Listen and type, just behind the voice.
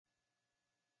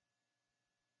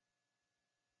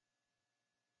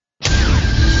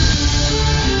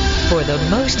the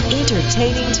most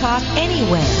entertaining talk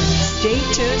anywhere. Stay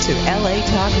tuned to LA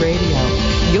Talk Radio,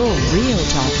 your real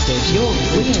talk station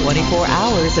with 24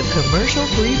 hours of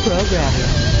commercial-free programming.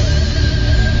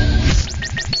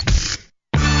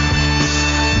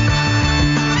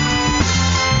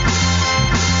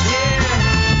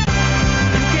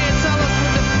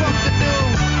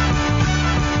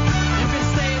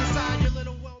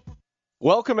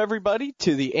 Welcome, everybody,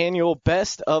 to the annual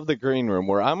Best of the Green Room,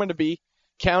 where I'm going to be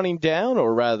counting down,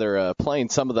 or rather playing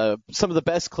some of the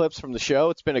best clips from the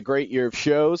show. It's been a great year of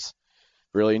shows.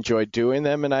 Really enjoyed doing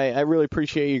them, and I really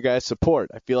appreciate you guys' support.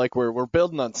 I feel like we're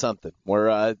building on something.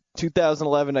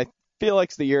 2011, I feel like,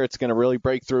 it's the year it's going to really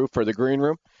break through for the Green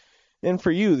Room. And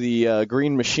for you, the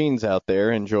green machines out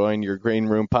there enjoying your Green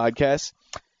Room podcast.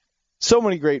 So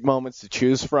many great moments to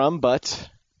choose from, but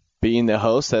being the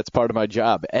host, that's part of my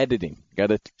job, editing. Got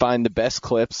to find the best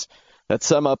clips that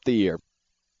sum up the year.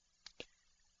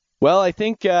 Well, I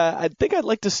think I'd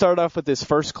like to start off with this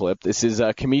first clip. This is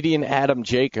comedian Adam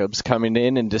Jacobs coming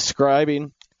in and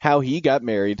describing how he got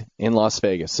married in Las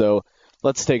Vegas. So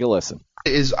let's take a listen.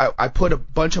 I put a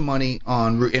bunch of money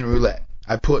in roulette.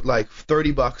 I put like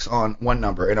 $30 on one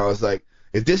number, and I was like,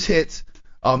 if this hits,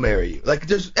 I'll marry you. Like,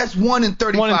 that's 1 in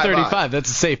 35. 1 in 35. That's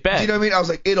a safe bet. Do you know what I mean? I was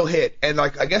like, it'll hit. And,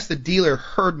 like, I guess the dealer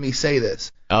heard me say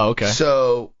this. Oh, okay.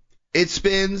 So it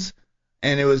spins,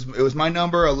 and it was my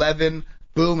number, 11.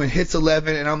 Boom, it hits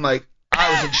 11, and I'm like,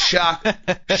 I was in shock.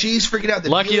 She's freaking out.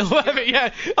 Lucky 11,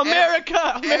 yeah.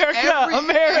 America.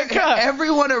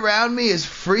 Everyone around me is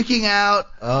freaking out.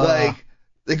 Like,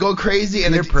 they go crazy,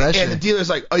 and the dealer's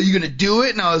like, "Are you gonna do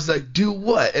it?" And I was like, "Do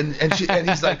what?" And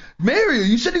he's like, "Marry her.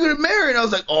 You said you're gonna marry." And I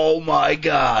was like, "Oh my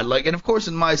god!" Like, and of course,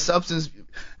 in my substance,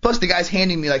 plus the guy's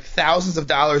handing me like thousands of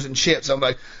dollars in chips. I'm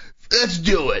like, "Let's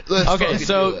do it. Let's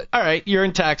do it." All right, you're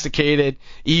intoxicated.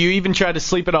 You even try to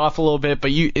sleep it off a little bit,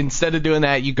 but you, instead of doing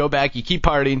that, you go back, you keep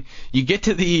partying. You get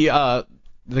to the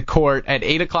court at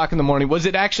 8 o'clock in the morning. Was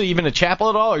it actually even a chapel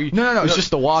at all? Or No. It was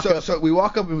just a walk up? So we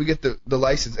walk up and we get the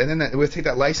license, and then we take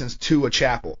that license to a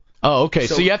chapel. Oh, okay.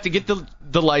 So you have to get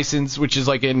the license, which is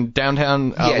like in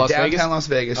downtown Las Vegas? Yeah, downtown Las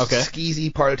Vegas. Okay.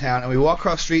 Skeezy part of town. And we walk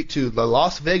across the street to the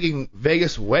Las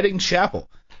Vegas Wedding Chapel.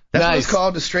 That's what it's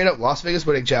called, the straight up Las Vegas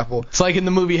Wedding Chapel. It's like in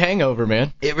the movie Hangover,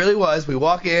 man. It really was. We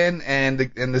walk in, and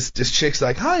this chick's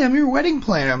like, "Hi, I'm your wedding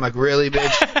planner." I'm like, "Really,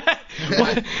 bitch?"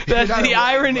 That's the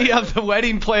irony of the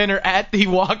wedding planner at the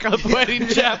walk-up wedding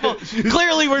chapel.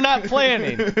 Clearly, we're not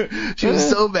planning. She was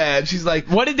so bad. She's like,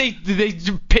 "What did they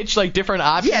pitch like different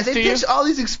options?" Yeah, they pitched all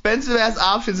these expensive ass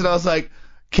options, and I was like,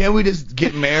 "Can't we just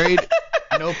get married?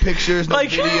 No pictures, no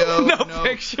video, no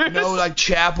pictures, no like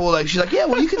chapel." Like, she's like, "Yeah,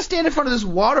 well, you can stand in front of this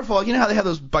waterfall. You know how they have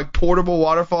those like portable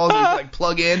waterfalls that you can, like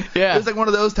plug in? Yeah, it's like one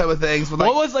of those type of things." With, like,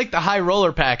 what was like the high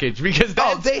roller package? Because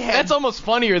that's almost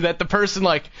funnier that the person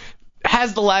like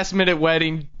has the last minute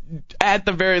wedding at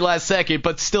the very last second,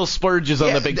 but still splurges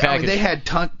on the big package. I mean, they had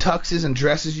tuxes and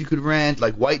dresses you could rent,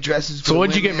 like white dresses. So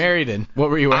what'd you get married in? What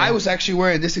were you wearing? I was actually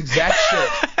wearing this exact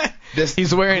shirt.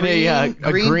 He's wearing a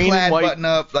green plaid white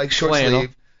button-up, like short flannel.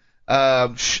 sleeve.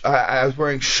 I was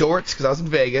wearing shorts because I was in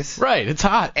Vegas. Right, it's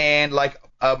hot. And like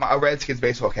a Redskins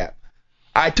baseball cap.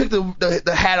 I took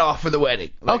the hat off for the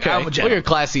wedding. Like, okay, well, you're a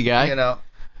classy guy. You know.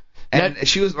 And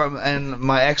and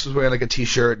my ex was wearing like a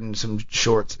t-shirt and some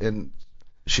shorts and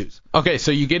shoes. Okay,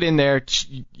 so you get in there,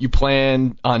 you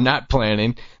plan on not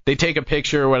planning. They take a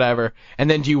picture or whatever, and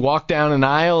then do you walk down an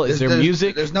aisle? Is there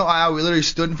music? There's no aisle. We literally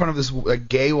stood in front of this like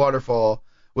gay waterfall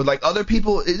with like other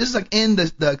people. This is like in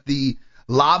the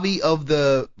lobby of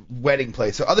the wedding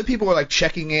place. So other people were like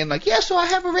checking in, like, "Yeah, so I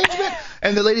have arrangement,"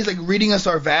 and the lady's like reading us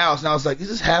our vows, and I was like, "Is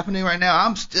this happening right now?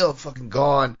 I'm still fucking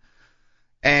gone."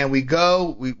 And we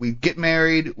go, we get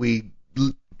married, we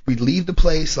leave the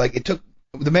place. Like, it took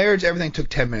the marriage, everything took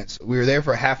 10 minutes. We were there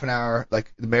for a half an hour.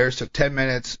 Like, the marriage took 10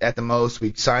 minutes at the most.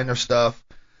 We signed our stuff,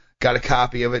 got a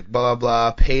copy of it, blah, blah,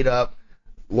 blah, paid up,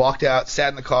 walked out, sat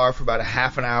in the car for about a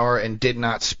half an hour, and did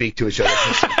not speak to each other.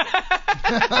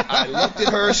 I looked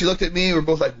at her, she looked at me, we're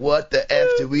both like, what the F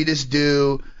did we just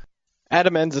do?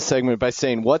 Adam ends the segment by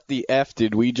saying, "What the F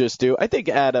did we just do?" I think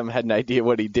Adam had an idea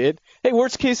what he did. Hey,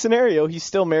 worst case scenario, he's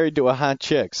still married to a hot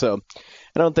chick, so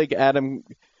I don't think Adam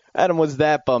was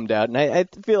that bummed out, and I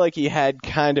feel like he had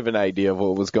kind of an idea of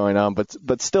what was going on,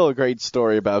 but still a great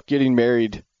story about getting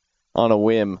married on a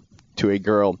whim to a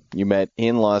girl you met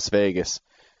in Las Vegas.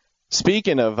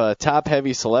 Speaking of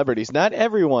top-heavy celebrities, not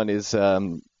everyone is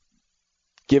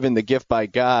given the gift by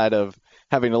God of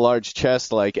having a large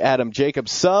chest like Adam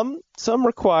Jacobs. Some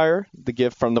require the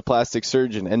gift from the plastic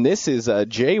surgeon, and this is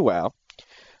JWoww,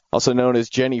 also known as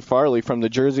Jenny Farley from the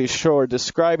Jersey Shore,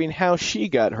 describing how she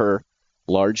got her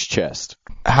large chest.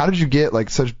 How did you get like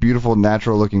such beautiful,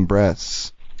 natural-looking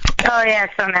breasts? Oh, yeah,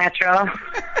 so natural.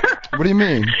 What do you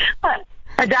mean?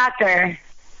 A doctor.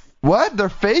 What? They're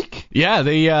fake?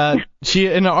 Yeah, she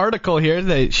in an article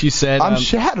here she said I'm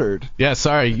shattered. Yeah,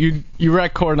 sorry, you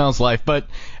wrecked Cornell's life, but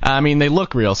I mean they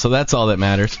look real, so that's all that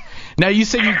matters. Now you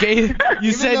said Even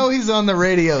though he's on the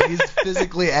radio, he's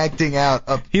physically acting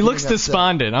out. He looks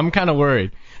despondent. I'm kind of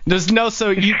worried.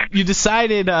 So you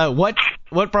decided what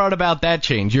brought about that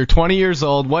change? You're 20 years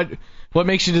old. What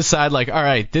makes you decide like, all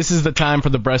right, this is the time for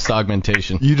the breast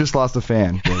augmentation? You just lost a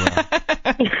fan.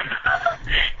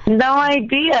 No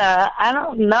idea. I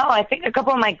don't know. I think a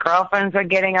couple of my girlfriends are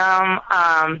getting them.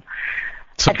 I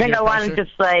think I wanted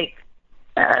just like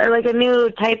a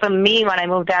new type of me when I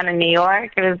moved down to New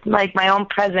York. It was like my own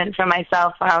present for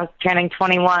myself when I was turning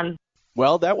 21.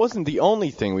 Well, that wasn't the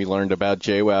only thing we learned about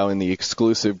JWoww in the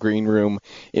exclusive Green Room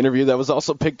interview that was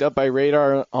also picked up by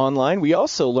Radar Online. We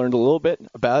also learned a little bit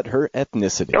about her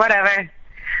ethnicity. Whatever.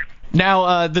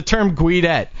 Now, the term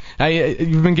Guidette,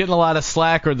 you've been getting a lot of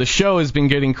slack, or the show has been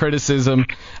getting criticism.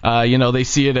 They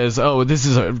see it as, this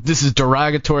is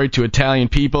derogatory to Italian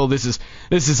people. This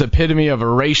is epitome of a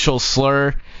racial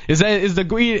slur. Is the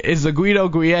Guido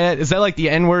Guidette? Is that like the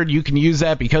N-word? You can use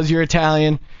that because you're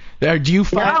Italian? Or do you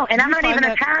find? No, and I'm not even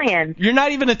Italian. You're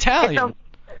not even Italian.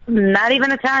 Not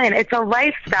even Italian. It's a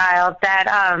lifestyle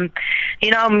that,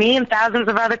 me and thousands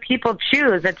of other people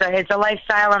choose. It's a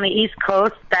lifestyle on the East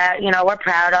Coast that, we're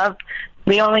proud of.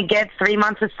 We only get 3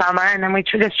 months of summer, and then we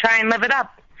just try and live it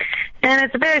up. And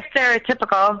it's very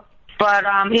stereotypical, but,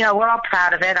 we're all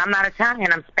proud of it. I'm not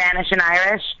Italian. I'm Spanish and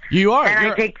Irish. You are?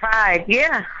 And I take pride.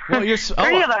 Yeah. Well,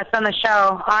 Three of us on the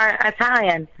show are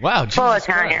Italian. Wow. Full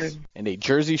Italian. Christ. And a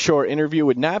Jersey Shore interview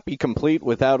would not be complete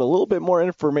without a little bit more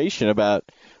information about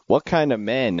what kind of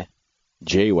men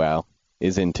JWoww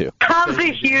is into. I'm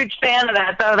a huge fan of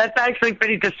that, though. That's actually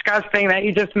pretty disgusting that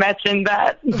you just mentioned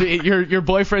that. Your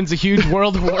boyfriend's a huge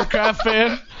World of Warcraft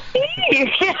fan?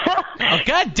 Yeah. Oh,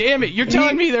 God damn it. You're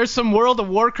telling me there's some World of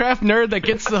Warcraft nerd that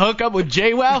gets the hookup with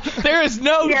JWoww? There is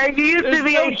no Yeah, he used to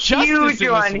be a huge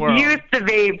one. He used to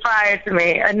be, prior to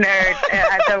me, a nerd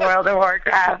at the World of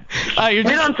Warcraft. We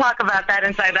don't talk about that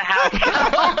inside the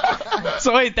house.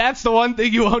 So wait, that's the one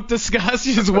thing you won't discuss,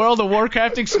 his World of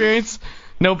Warcraft experience?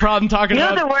 No problem talking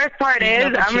about it. The worst part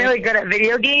is I'm really good at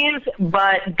video games,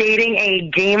 but dating a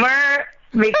gamer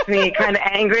makes me kind of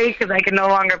angry because I can no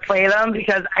longer play them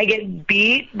because I get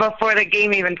beat before the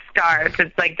game even starts.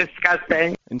 It's like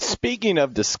disgusting. And speaking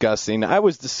of disgusting, I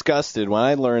was disgusted when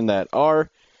I learned that our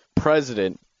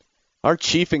president, our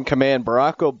chief in command,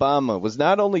 Barack Obama, was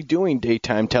not only doing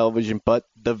daytime television, but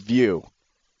The View.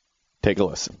 Take a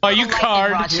listen. Are you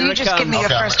card? So you just give me your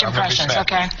first impressions,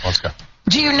 okay? Let's go.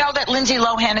 Do you know that Lindsay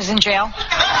Lohan is in jail?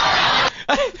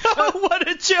 What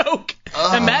a joke!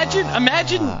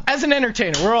 Imagine as an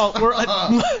entertainer, Logan.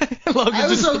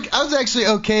 I was actually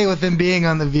okay with him being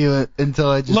on The View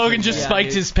until Logan just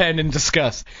spiked his pen in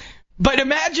disgust. But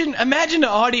imagine the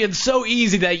audience so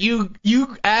easy that you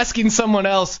asking someone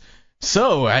else.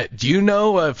 So, do you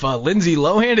know if Lindsay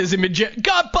Lohan is in jail?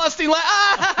 God busting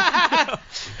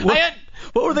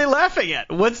What were they laughing at?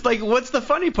 What's the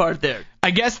funny part there? I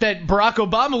guess that Barack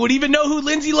Obama would even know who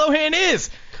Lindsay Lohan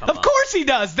is. Of course he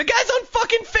does. The guy's on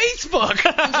fucking Facebook.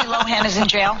 Lindsay Lohan is in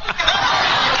jail.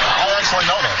 I actually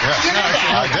know that. Yes.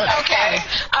 I did. Okay.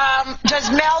 Does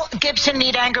Mel Gibson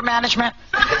need anger management?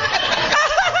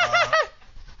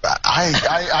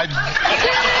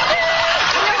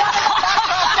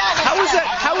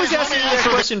 How is asking that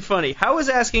question funny? How is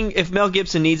asking if Mel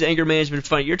Gibson needs anger management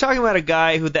funny? You're talking about a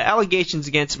guy who the allegations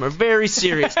against him are very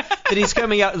serious. That he's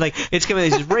coming out like he's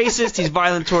racist, he's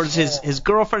violent towards his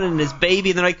girlfriend and his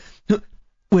baby, and they're like,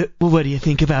 what do you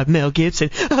think about Mel Gibson?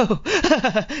 Oh,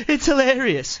 it's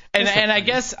hilarious. And I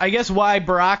guess why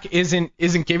Barack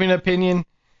isn't giving an opinion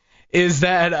is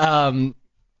that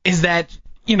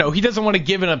he doesn't want to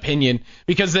give an opinion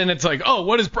because then it's like, oh,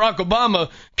 what is Barack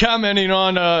Obama commenting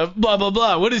on blah, blah,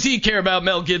 blah? What does he care about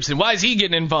Mel Gibson? Why is he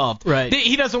getting involved? Right.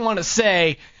 He doesn't want to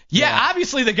say,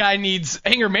 obviously the guy needs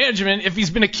anger management if he's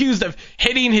been accused of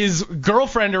hitting his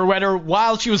girlfriend or whatever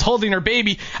while she was holding her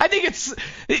baby. I think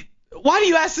why do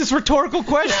you ask this rhetorical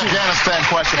question? Afghanistan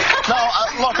question. No,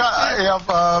 look,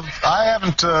 I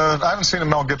haven't seen a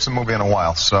Mel Gibson movie in a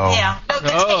while, so. Yeah.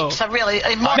 So really.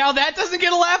 Now that doesn't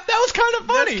get a laugh. That was kind of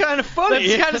funny. That's kind of funny.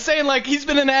 That's kind of saying like he's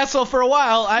been an asshole for a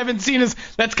while. I haven't seen his.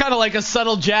 That's kind of like a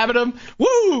subtle jab at him.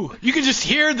 Woo! You can just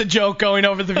hear the joke going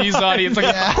over the Views audience.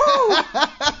 Like, woo!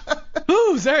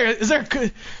 Ooh, is there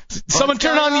Someone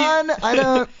turn on the. I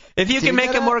don't. If you can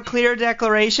make a more clear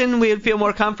declaration, we would feel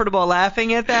more comfortable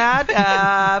laughing at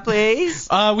that. Please.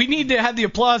 We need to have the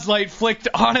applause light flicked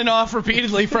on and off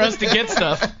repeatedly for us to get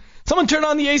stuff. Someone turn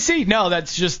on the AC. No,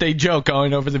 that's just a joke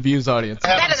going over the Views audience.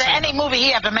 Better than any movie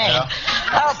he ever made. Yeah.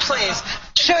 Oh, please.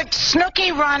 Should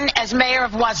Snooki run as mayor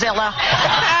of Wazilla?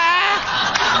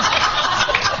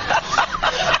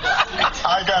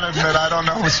 I gotta admit, I don't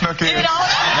know who Snooki is. You don't?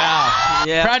 Wow.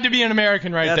 Yeah. Proud to be an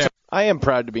American there. I am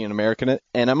proud to be an American,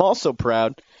 and I'm also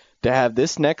proud to have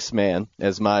this next man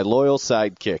as my loyal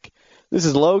sidekick. This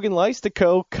is Logan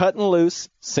Lystico cutting loose,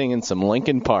 singing some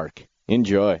Linkin Park.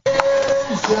 Enjoy.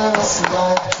 Just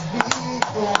like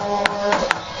before,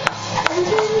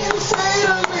 anything you say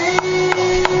to me,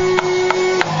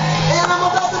 and I'm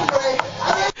about to break.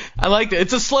 I like it.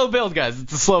 It's a slow build, guys.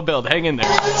 It's a slow build. Hang in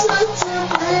there.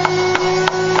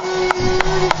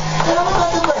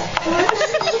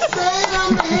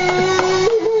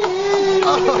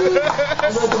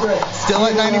 Still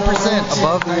at 90%,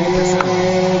 above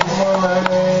 90%.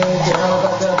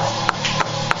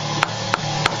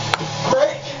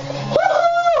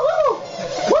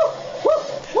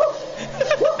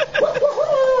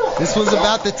 This was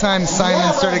about the time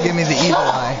Simon started giving me the evil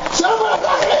eye.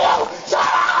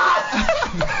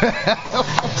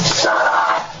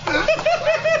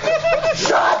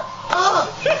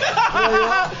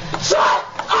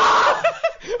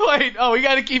 Wait, we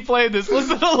gotta keep playing this.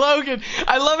 Listen to Logan.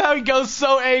 I love how he goes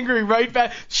so angry right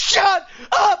back. Shut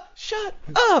up! Shut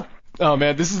up! Oh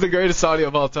man, this is the greatest audio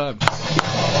of all time.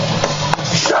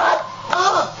 Shut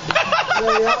up!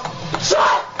 Shut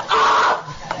up!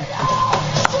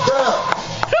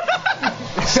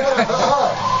 Shut up! Shut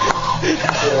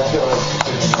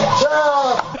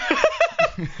up!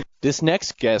 This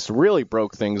next guest really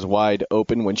broke things wide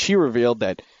open when she revealed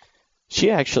that she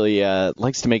actually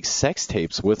likes to make sex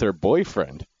tapes with her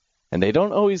boyfriend, and they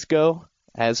don't always go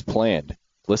as planned.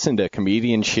 Listen to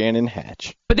comedian Shannon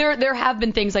Hatch. But there have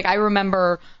been things, like I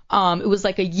remember it was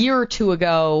like a year or two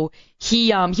ago,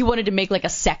 he wanted to make like a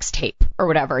sex tape or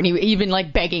whatever, and he been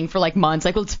like begging for like months,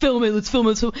 like let's film it.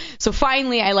 So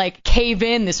finally I like cave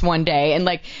in this one day and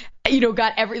like,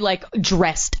 got like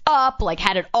dressed up, like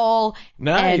had it all.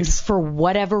 Nice. And for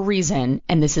whatever reason,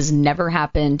 and this has never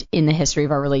happened in the history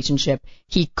of our relationship,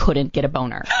 he couldn't get a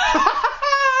boner.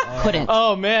 Couldn't.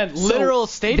 Oh man, literal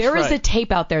stage There fright. is a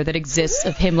tape out there that exists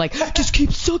of him like, just keep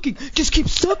sucking it, just keep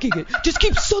sucking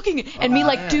it, and me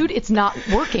like, dude, it's not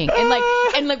working. And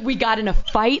like we got in a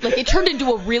fight, like it turned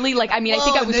into a really like, I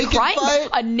think I was crying. Fight?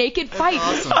 A naked fight.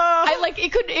 Awesome.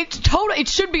 It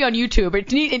should be on YouTube.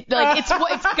 It's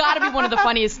got to be one of the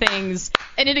funniest things,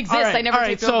 and it exists. All right, I never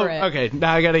taped over it. Okay,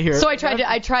 now I gotta hear it. So I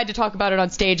tried to talk about it on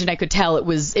stage, and I could tell it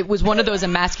was one of those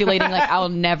emasculating, like I'll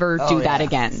never do that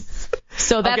again.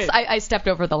 So that's I stepped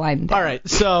over the line there. All right,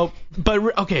 oh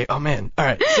man. All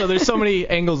right, so there's so many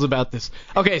angles about this.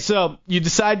 Okay, so you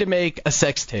decide to make a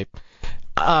sex tape.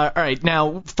 All right,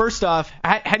 now first off,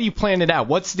 how do you plan it out?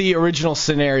 What's the original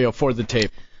scenario for the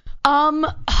tape?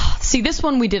 See, this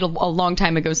one we did a long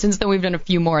time ago. Since then, we've done a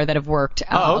few more that have worked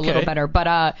a little better.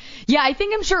 But yeah,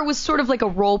 I'm sure it was sort of like a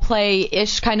role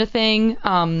play-ish kind of thing.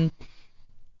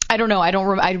 I don't know.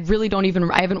 I really don't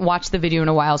even. I haven't watched the video in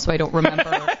a while, so I don't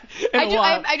remember.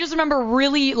 I just remember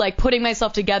really like putting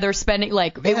myself together, spending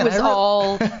like it was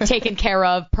all taken care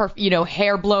of,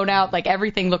 hair blown out, like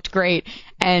everything looked great,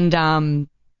 and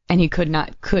he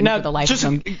couldn't for the life of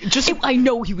him. I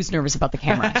know he was nervous about the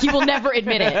camera. He will never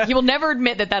admit it. He will never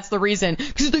admit that that's the reason.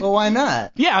 Well, why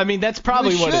not? Yeah, that's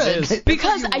probably what it is.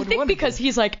 Because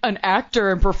he's like an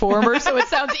actor and performer, so it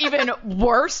sounds even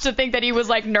worse to think that he was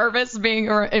like nervous being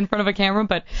in front of a camera.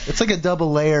 But it's like a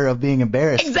double layer of being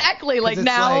embarrassed. Exactly. Like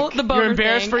now the boner you're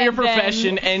embarrassed for your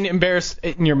profession and embarrassed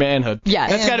in your manhood. Yeah,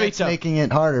 that's got to be tough. Making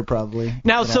it harder probably.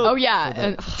 Now,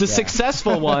 the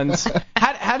successful ones.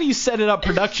 How do you set it up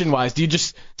production-wise? Do you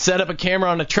just set up a camera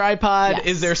on a tripod? Yes.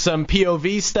 Is there some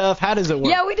POV stuff? How does it work?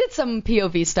 Yeah, we did some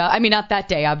POV stuff. Not that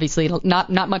day, obviously. Not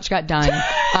much got done.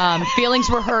 Feelings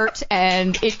were hurt,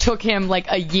 and it took him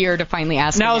like a year to finally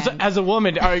ask now, again. as a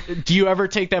woman, do you ever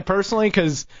take that personally?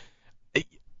 Because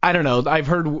I don't know. I've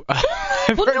heard.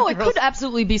 It could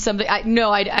absolutely be something. I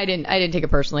didn't take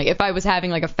it personally. If I was having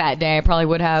like a fat day, I probably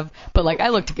would have. But like, I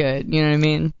looked good. You know what I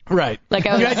mean? Right. Like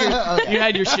you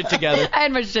had your shit together. I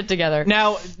had my shit together.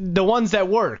 Now, the ones that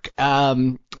work.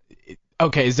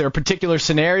 Okay, is there a particular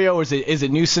scenario, or is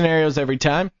it new scenarios every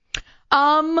time? We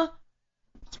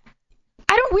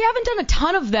haven't done a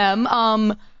ton of them.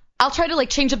 I'll try to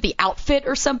like change up the outfit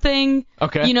or something.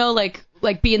 Okay.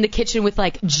 Like be in the kitchen with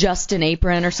like just an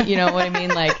apron or something. You know what I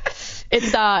mean? Like,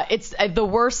 It's the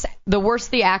worse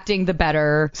the acting, the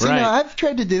better. See, no, I've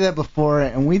tried to do that before,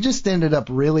 and we just ended up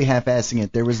really half-assing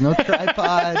it. There was no tripod.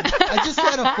 I just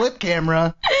had a flip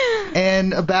camera,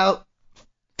 and about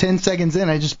 10 seconds in,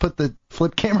 I just put the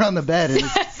flip camera on the bed, and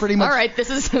it's pretty much. All right, this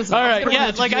is. All right, yeah,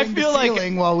 it's like I feel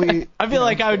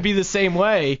like I would be the same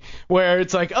way, where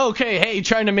it's like, okay, hey,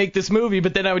 trying to make this movie,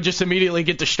 but then I would just immediately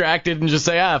get distracted and just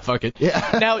say, fuck it.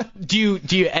 Yeah. Now, do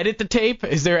you edit the tape?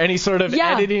 Is there any sort of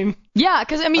editing? Yeah,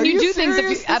 because I mean, you do serious?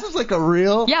 things. This is like a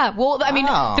real. Yeah, well, I mean,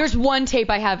 there's one tape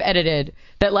I have edited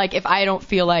that, like, if I don't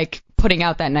feel like putting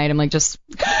out that night, I'm like, just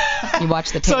you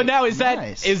watch the tape. So now is there a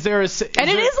and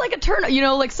it is like a turn,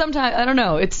 like sometimes I don't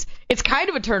know, it's kind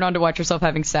of a turn on to watch yourself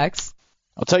having sex.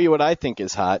 I'll tell you what I think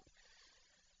is hot.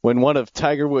 When one of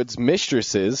Tiger Woods'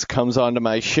 mistresses comes onto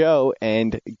my show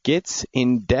and gets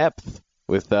in depth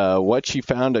with what she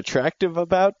found attractive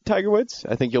about Tiger Woods,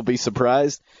 I think you'll be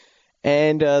surprised.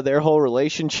 And their whole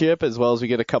relationship, as well as we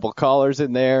get a couple callers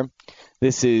in there.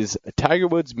 This is Tiger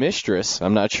Woods' mistress.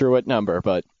 I'm not sure what number,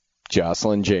 but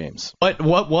Jocelyn James.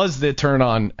 What was the turn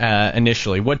on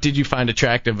initially? What did you find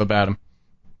attractive about him?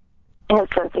 His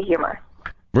sense of humor.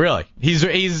 Really? He's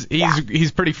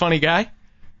a pretty funny guy?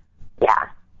 Yeah.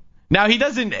 Now he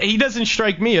doesn't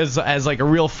strike me as like a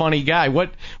real funny guy.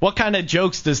 What kind of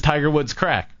jokes does Tiger Woods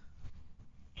crack?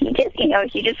 He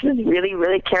just was really,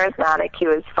 really charismatic. He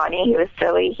was funny. He was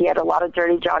silly. He had a lot of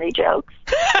dirty Johnny jokes.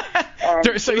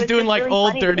 So he's doing like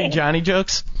old dirty Johnny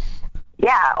jokes?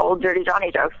 Yeah, old dirty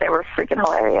Johnny jokes. They were freaking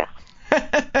hilarious.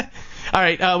 All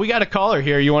right, we got a caller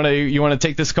here. You want to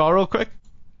take this call real quick?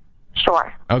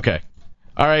 Sure. Okay.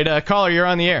 All right, caller, you're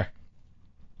on the air.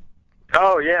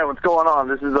 Oh yeah, what's going on?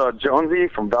 This is Jonesy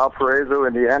from Valparaiso,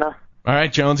 Indiana. All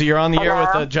right, Jonesy, you're on the air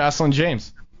with Jocelyn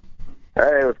James.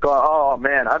 Hey, what's going on? Oh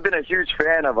man, I've been a huge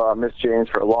fan of Miss James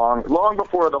for long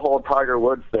before the whole Tiger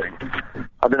Woods thing.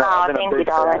 I've been a big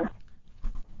fan.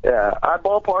 Yeah, I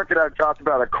ballparked it. I've dropped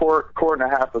about a quart and a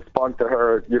half of spunk to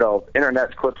her,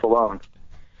 internet clips alone.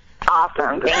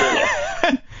 Awesome,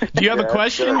 thank you. Do you have a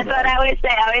question? That's what I always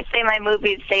say my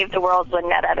movies save the world one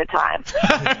net at a time.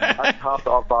 I topped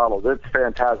off bottles. It's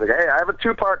fantastic. Hey, I have a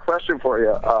two-part question for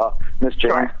you, Miss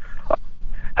James. Sure.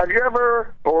 Have you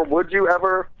ever, or would you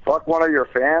ever, fuck one of your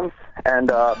fans? And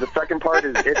the second part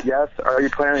is, if yes, are you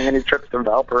planning any trips to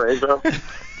Valparaiso?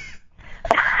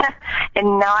 And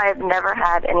no, I've never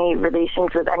had any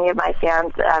relations with any of my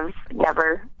fans. I've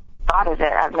never thought of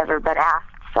it. I've never been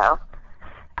asked, so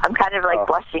I'm kind of like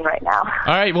blushing right now.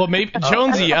 All right, well, maybe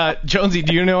Jonesy,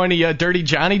 do you know any dirty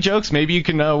Johnny jokes? Maybe you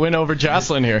can win over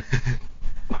Jocelyn here.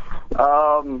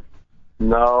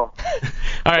 No.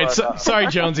 All right, sorry,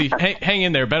 Jonesy. Hang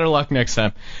in there. Better luck next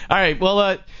time. All right,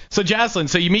 well, so Jocelyn,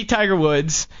 so you meet Tiger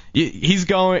Woods. He's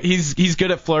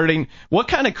good at flirting. What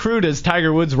kind of crew does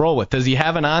Tiger Woods roll with? Does he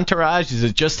have an entourage? Is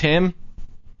it just him?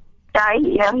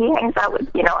 He hangs out with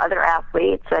other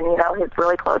athletes and his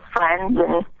really close friends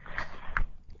and.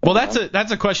 Well,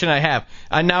 that's a question I have.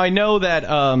 Now I know that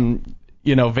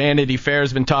Vanity Fair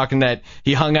has been talking that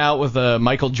he hung out with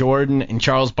Michael Jordan and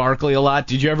Charles Barkley a lot.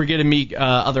 Did you ever get to meet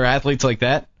other athletes like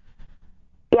that?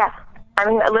 Yeah. I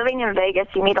mean, living in Vegas,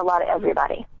 you meet a lot of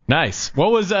everybody. Nice.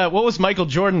 What was Michael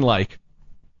Jordan like?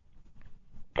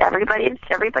 Everybody's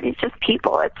just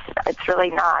people. It's really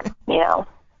not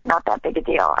that big a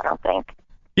deal, I don't think.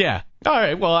 Yeah. All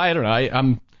right. Well, I don't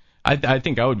know. I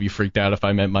think I would be freaked out if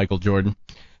I met Michael Jordan.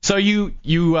 So now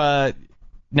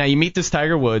you meet this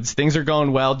Tiger Woods. Things are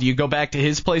going well. Do you go back to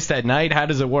his place that night? How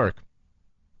does it work?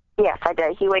 Yes, I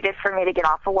did. He waited for me to get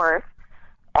off of work,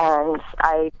 and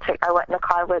I went in the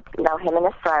car with him and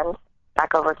his friends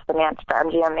back over to the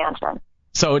MGM mansion.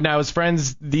 So now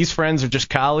these friends are just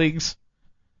colleagues?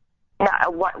 No,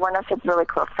 one of his really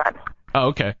close friends. Oh,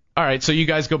 okay. All right. So you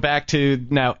guys go back to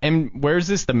now. Where's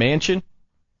this? The mansion?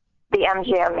 The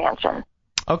MGM mansion.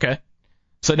 Okay.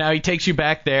 So now he takes you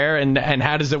back there, and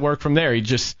how does it work from there?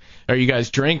 Are you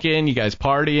guys drinking? You guys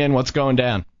partying? What's going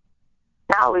down?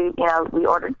 No, we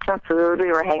ordered some food. We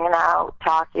were hanging out,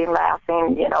 talking,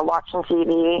 laughing, watching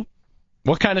TV.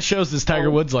 What kind of shows does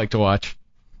Tiger Woods like to watch?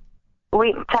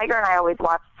 Tiger and I always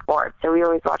watch sports, so we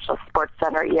always watch the Sports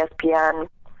Center, ESPN,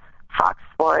 Fox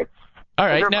Sports. All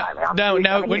right. Now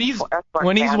when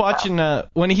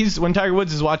Tiger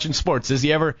Woods is watching sports, does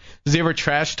he ever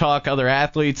trash talk other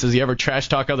athletes? Does he ever trash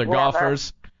talk other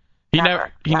golfers? He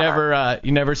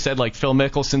never said like Phil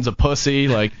Mickelson's a pussy,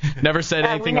 like never said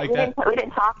anything like that. We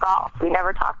didn't talk golf. We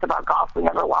never talked about golf. We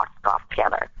never watched golf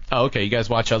together. Oh, okay. You guys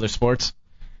watch other sports?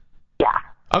 Yeah.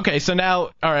 Okay, so now,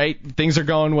 all right, things are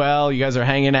going well. You guys are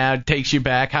hanging out. Takes you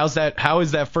back. How is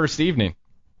that first evening?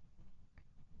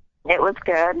 It was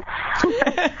good.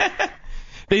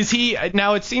 Is he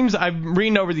now? It seems I'm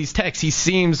reading over these texts. He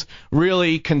seems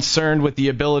really concerned with the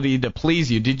ability to please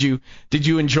you. Did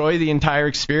you enjoy the entire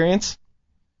experience?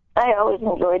 I always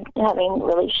enjoyed having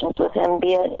relations with him,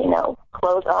 be it,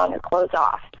 clothes on or clothes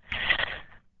off.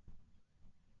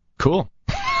 Cool.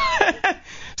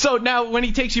 So now, when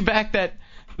he takes you back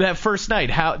that first night,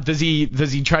 how does he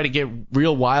try to get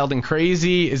real wild and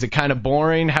crazy? Is it kind of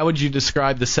boring? How would you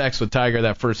describe the sex with Tiger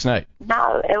that first night?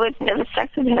 No, the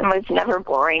sex with him was never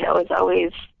boring. It was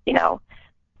always, it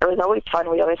was always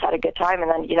fun. We always had a good time, and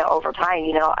then, over time,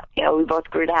 we both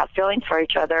grew to have feelings for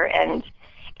each other, and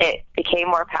it became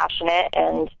more passionate,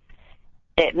 and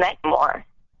it meant more,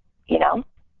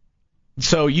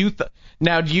 So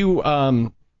now do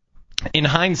you in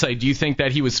hindsight, do you think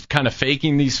that he was kind of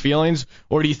faking these feelings,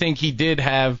 or do you think he did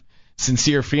have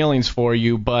sincere feelings for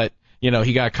you, but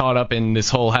he got caught up in this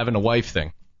whole having a wife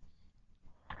thing?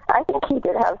 I think he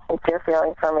did have sincere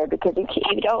feelings for me, because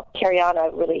you don't carry on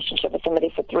a relationship with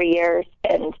somebody for 3 years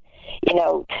and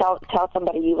tell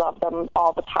somebody you love them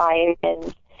all the time,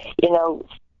 and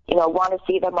want to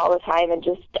see them all the time, and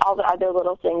just all the other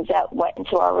little things that went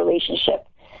into our relationship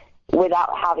without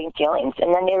having feelings.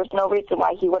 And then there's no reason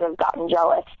why he would have gotten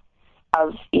jealous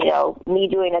of, me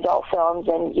doing adult films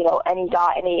and,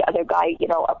 any other guy,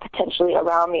 potentially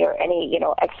around me, or any,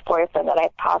 ex-boyfriend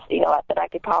that that I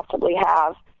could possibly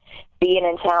have being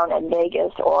in town in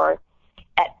Vegas, or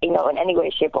in any way,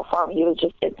 shape, or form. He was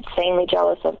just insanely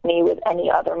jealous of me with any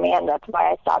other man. That's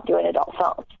why I stopped doing adult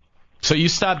films. So you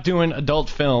stopped doing adult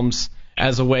films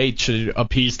as a way to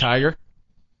appease Tiger?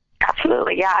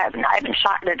 Absolutely, yeah. I haven't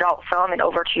shot an adult film in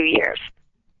over 2 years.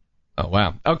 Oh,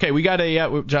 wow. Okay, we got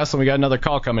Jocelyn, we got another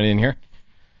call coming in here.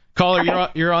 Caller,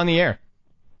 okay. You're on the air.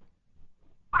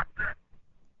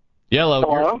 Hello.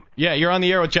 Hello? You're on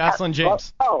the air with Jocelyn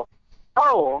James.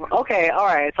 Oh, okay, all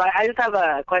right. So I just have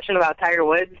a question about Tiger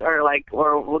Woods,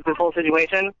 or with this whole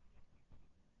situation.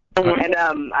 Mm-hmm. And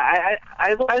I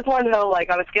just want to know,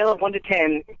 on a scale of 1 to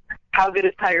 10, how good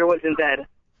is Tiger Woods in bed?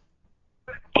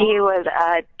 He was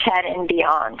 10 and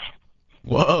beyond.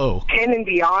 Whoa. 10 and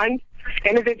beyond?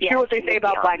 And is it true what they say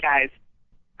about black guys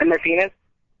and their penis?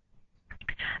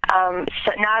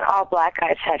 So not all black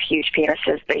guys have huge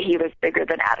penises, but he was bigger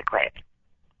than adequate.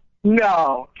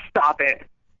 No, stop it.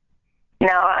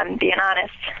 No, I'm being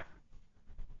honest.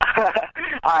 All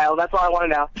right, well, that's all I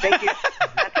want to know. Thank you.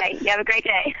 Okay, you have a great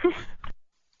day.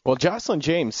 Well, Jocelyn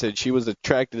James said she was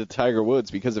attracted to Tiger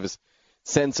Woods because of his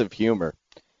sense of humor.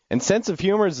 And sense of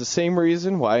humor is the same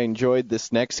reason why I enjoyed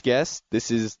this next guest.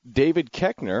 This is David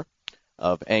Koechner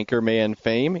of Anchorman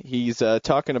fame. He's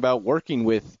talking about working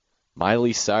with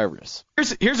Miley Cyrus.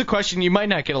 Here's a question you might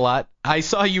not get a lot. I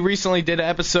saw you recently did an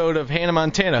episode of Hannah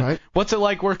Montana. Right. What's it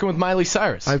like working with Miley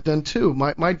Cyrus? I've done 2.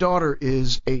 My daughter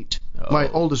is 8. Oh. My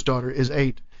oldest daughter is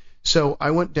 8. So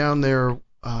I went down there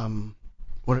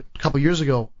a couple years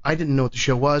ago. I didn't know what the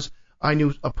show was. I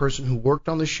knew a person who worked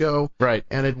on the show, right,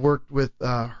 and had worked with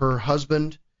her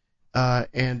husband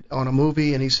and on a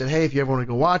movie, and he said, hey, if you ever want to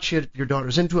go watch it, if your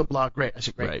daughter's into it, blah, great. I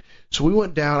said, great. Right. So we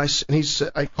went down,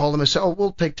 I called him, I said,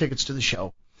 we'll take tickets to the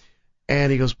show.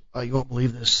 And he goes, you won't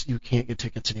believe this, you can't get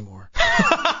tickets anymore.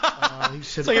 He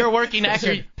said, so you're a working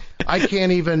actor. I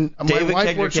can't even, David my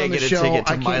wife Koechner works can't on the get a show. ticket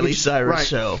to I can't Miley Cyrus right.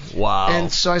 show. Wow.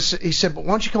 And so he said, but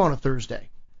why don't you come on a Thursday?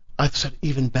 I said,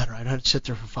 even better. I don't have to sit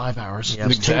there for 5 hours. Yep,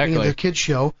 exactly. Taping their kids'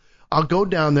 show. I'll go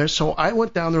down there. So I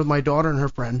went down there with my daughter and her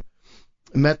friend,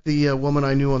 met the woman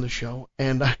I knew on the show,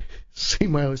 and I see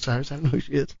Miley Cyrus. I don't know who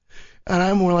she is. And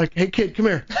I'm more like, hey, kid, come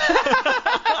here.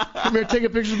 Come here, take a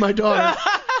picture of my daughter.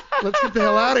 Let's get the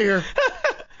hell out of here.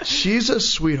 She's a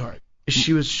sweetheart.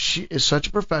 She is such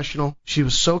a professional. She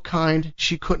was so kind.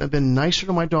 She couldn't have been nicer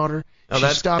to my daughter. Oh,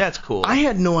 that's cool. I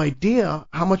had no idea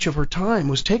how much of her time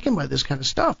was taken by this kind of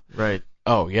stuff. Right.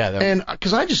 Oh, yeah. And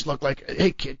because I just looked like,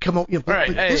 hey, kid, come on.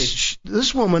 Right, hey.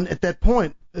 This woman at that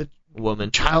point,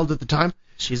 child at the time,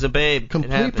 she's a babe.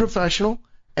 Complete professional,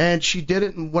 and she did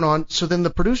it and went on. So then the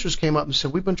producers came up and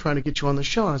said, we've been trying to get you on the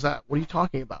show. And I was like, what are you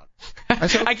talking about? I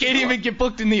said, I can't even get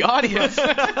booked in the audience.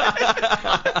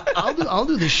 I'll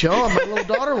do the show. My little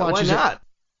daughter watches Why not? it.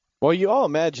 Well, you all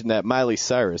imagine that Miley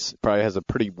Cyrus probably has a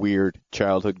pretty weird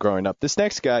childhood growing up. This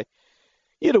next guy,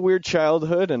 he had a weird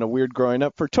childhood and a weird growing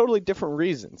up for totally different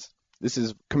reasons. This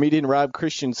is comedian Rob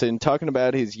Christensen talking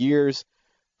about his years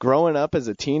growing up as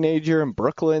a teenager in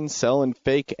Brooklyn, selling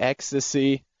fake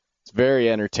ecstasy. It's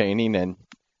very entertaining and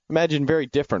imagine very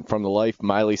different from the life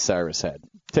Miley Cyrus had.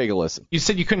 Take a listen. You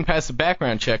said you couldn't pass the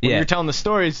background check. When you're telling the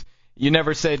stories, you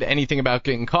never said anything about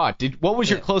getting caught. What was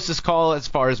your closest call as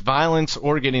far as violence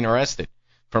or getting arrested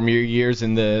from your years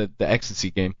in the ecstasy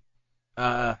game?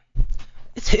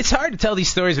 it's hard to tell these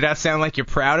stories without sounding like you're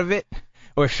proud of it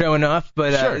or showing off.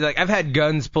 But Sure. like I've had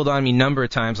guns pulled on me a number of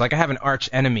times. Like I have an arch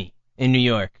enemy in New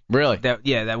York. Really?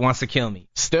 That wants to kill me.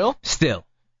 Still? Still.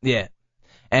 Yeah.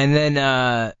 And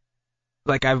then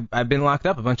like I've been locked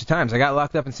up a bunch of times. I got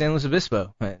locked up in San Luis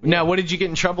Obispo. Now, what did you get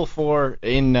in trouble for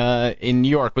in New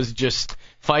York? Was it just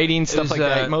fighting, stuff like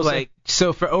that? Mostly?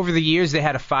 So for over the years, they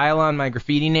had a file on my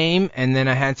graffiti name, and then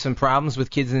I had some problems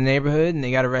with kids in the neighborhood, and they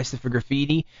got arrested for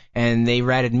graffiti, and they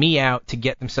ratted me out to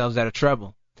get themselves out of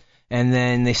trouble. And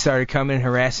then they started coming,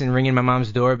 harassing, ringing my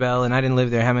mom's doorbell, and I didn't live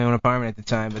there. I had my own apartment at the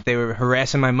time, but they were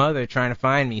harassing my mother trying to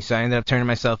find me, so I ended up turning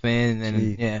myself in, and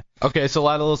then, yeah. Okay, so a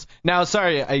lot of those. Now,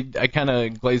 sorry, I kind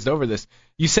of glazed over this.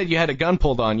 You said you had a gun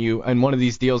pulled on you, and one of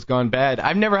these deals gone bad.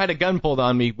 I've never had a gun pulled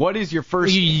on me. What is your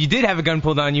first? You did have a gun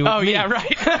pulled on you. With me. Yeah,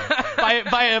 right.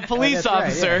 by a police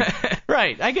officer.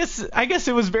 Right. I guess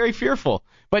it was very fearful.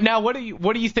 But now, what do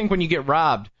you think when you get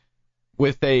robbed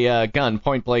with a gun,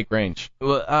 point blank range?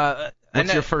 Well,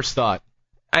 what's your first thought?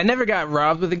 I never got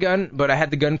robbed with a gun, but I had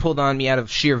the gun pulled on me out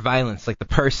of sheer violence. Like the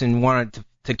person wanted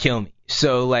to kill me.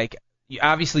 So like,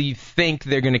 obviously you think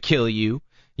they're gonna kill you.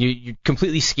 You're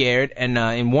completely scared. And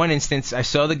in one instance, I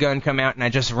saw the gun come out and I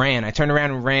just ran. I turned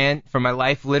around and ran for my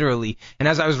life, literally. And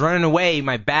as I was running away,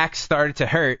 my back started to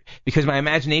hurt because my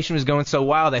imagination was going so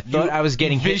wild. I thought I was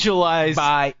getting hit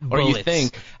by bullets. Or you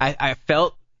think? I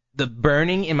felt the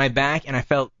burning in my back and I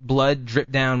felt blood drip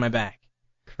down my back.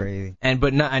 Crazy.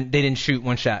 But they didn't shoot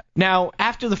one shot. Now,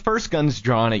 after the first gun's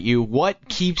drawn at you, what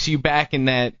keeps you back in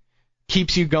that?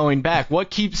 Keeps you going back? What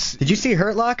keeps? Did you see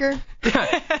Hurt Locker?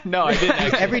 No, I didn't.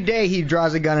 Actually. Every day he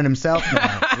draws a gun at himself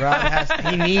now. Rob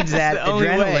he needs that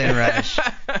adrenaline rush.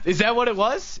 Is that what it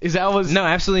was? No,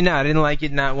 absolutely not. I didn't like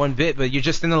it, not one bit. But you're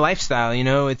just in the lifestyle, you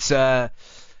know. It's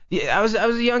I was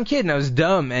a young kid and I was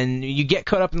dumb, and you get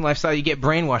caught up in the lifestyle, you get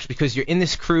brainwashed because you're in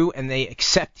this crew and they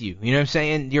accept you. You know what I'm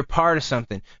saying? You're part of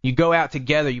something. You go out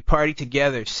together, you party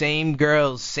together, same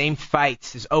girls, same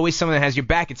fights. There's always someone that has your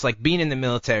back. It's like being in the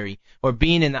military or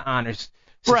being in the honors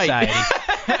society.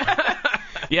 Right.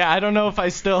 Yeah, I don't know if I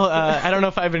still I don't know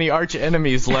if I have any arch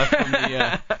enemies left from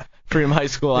the Freedom High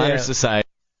School Honor Society.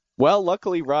 Well,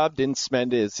 luckily Rob didn't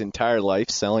spend his entire life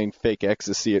selling fake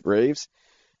ecstasy at raves.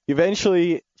 He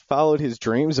eventually followed his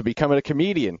dreams of becoming a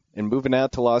comedian and moving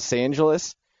out to Los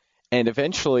Angeles and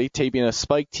eventually taping a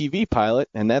Spike TV pilot,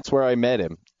 and that's where I met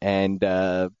him. And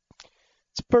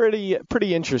it's pretty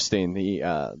interesting,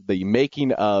 the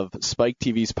making of Spike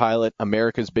TV's pilot,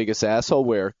 America's Biggest Asshole,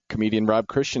 where comedian Rob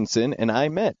Christensen and I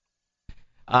met.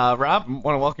 Rob, I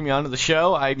want to welcome you onto the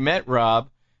show. I met Rob.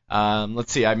 I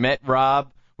met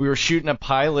Rob. We were shooting a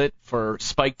pilot for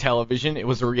Spike Television. It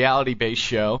was a reality-based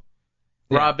show.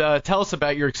 Rob, tell us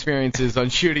about your experiences on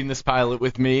shooting this pilot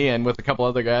with me and with a couple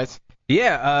other guys.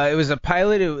 Yeah, it was a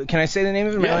pilot. Can I say the name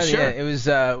of it? Yeah, sure. Yeah, it was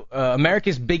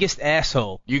America's Biggest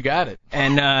Asshole. You got it.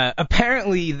 And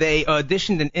apparently they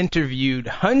auditioned and interviewed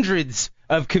hundreds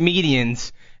of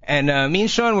comedians. And me and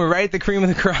Sean were right at the cream of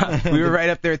the crop. We were right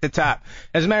up there at the top.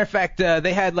 As a matter of fact,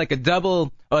 they had like a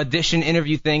double audition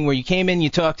interview thing where you came in, you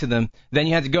talked to them, then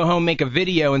you had to go home, make a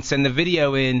video, and send the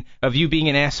video in of you being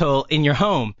an asshole in your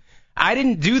home. I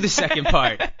didn't do the second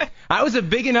part. I was a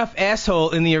big enough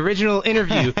asshole in the original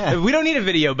interview. We don't need a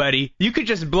video, buddy. You could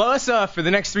just blow us off for the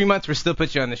next 3 months. We'll still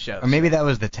put you on the show. Or maybe that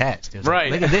was the test. It was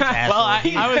right. Like, look at this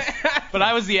asshole. Well,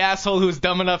 I was the asshole who was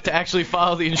dumb enough to actually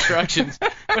follow the instructions.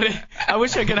 But I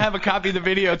wish I could have a copy of the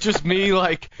video. Just me,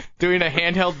 like, doing a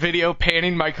handheld video,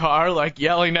 panning my car, like,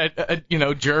 yelling at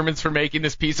Germans for making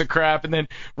this piece of crap, and then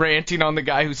ranting on the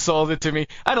guy who sold it to me.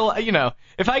 I don't,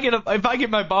 if I get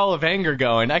my ball of anger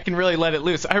going, I can really let it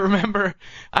loose. I remember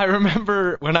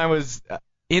when I was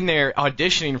in there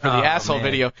auditioning for the asshole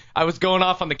video, I was going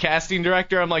off on the casting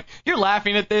director. I'm like, you're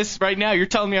laughing at this right now. You're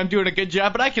telling me I'm doing a good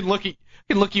job, but I can look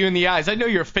you in the eyes. I know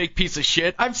you're a fake piece of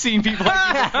shit. I've seen people like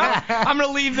you before. I'm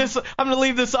gonna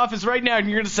leave this office right now, and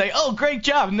you're gonna say, oh, great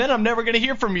job, and then I'm never gonna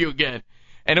hear from you again.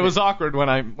 And it was awkward when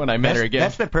I met her again.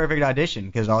 That's the perfect audition,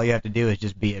 because all you have to do is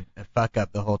just be a fuck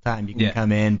up the whole time. You can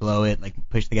come in, blow it, like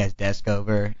push the guy's desk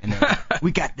over, and then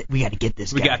we got to get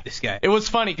this guy. We got this guy. It was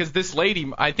funny because this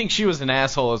lady, I think she was an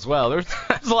asshole as well. There's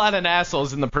a lot of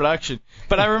assholes in the production,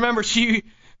 but I remember she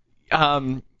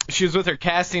was with her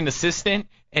casting assistant,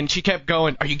 and she kept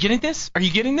going, "Are you getting this? Are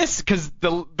you getting this?" Because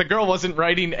the girl wasn't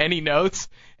writing any notes,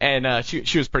 and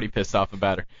she was pretty pissed off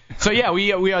about her. So yeah, we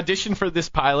auditioned for this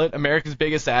pilot, America's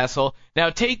Biggest Asshole.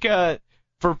 Now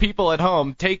for people at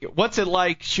home, what's it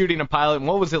like shooting a pilot, and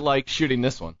what was it like shooting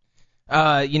this one?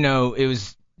 It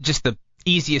was just the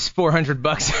easiest $400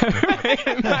 I've ever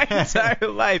made in my entire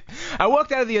life. I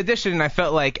walked out of the audition and I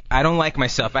felt like I don't like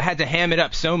myself. I had to ham it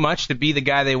up so much to be the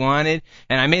guy they wanted,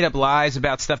 and I made up lies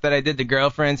about stuff that I did to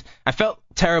girlfriends. I felt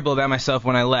terrible about myself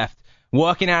when I left.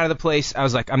 Walking out of the place, I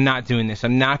was like, I'm not doing this.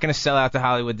 I'm not going to sell out to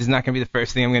Hollywood. This is not going to be the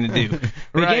first thing I'm going to do.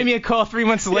 They gave me a call 3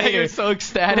 months later. You're so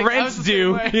ecstatic. Rent's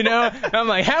due, you know? I'm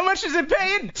like, how much is it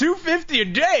paying? $250 a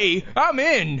day? I'm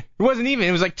in. It wasn't even.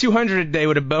 It was like $200 a day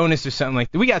with a bonus or something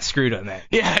like that. We got screwed on that.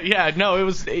 Yeah. No, it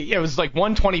was like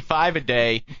 $125 a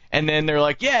day, and then they're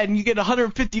like, yeah, and you get a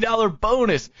 $150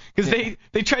 bonus. Because they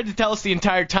tried to tell us the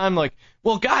entire time, like,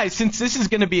 well, guys, since this is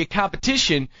going to be a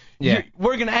competition,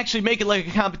 we're going to actually make it like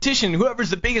a competition.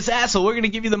 Whoever's the biggest asshole, we're going to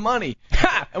give you the money.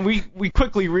 And we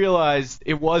quickly realized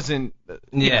it wasn't,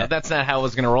 you know, that's not how it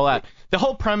was going to roll out. The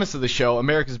whole premise of the show,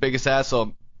 America's Biggest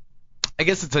Asshole, I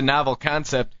guess it's a novel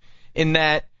concept in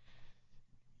that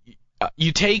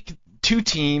you take two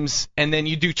teams and then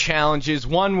you do challenges.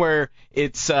 One where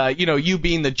it's, you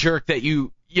being the jerk that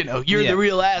you're the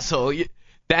real asshole.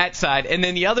 That side, and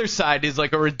then the other side is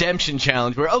like a redemption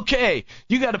challenge where, okay,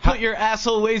 you got to put your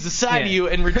asshole ways aside of you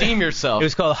and redeem yourself. It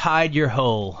was called Hide Your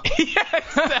Hole.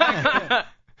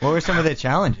 What were some of the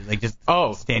challenges? Like just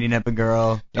standing up a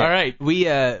girl. All right, we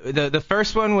the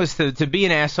first one was to be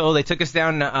an asshole. They took us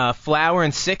down Flower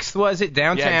and 6th, was it?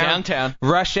 Downtown. Yeah, downtown.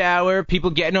 Rush hour, people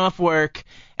getting off work.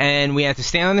 And we had to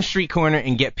stand on the street corner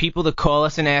and get people to call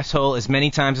us an asshole as many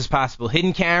times as possible.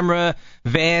 Hidden camera,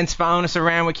 vans following us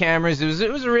around with cameras.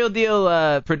 It was a real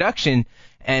deal production,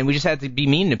 and we just had to be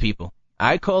mean to people.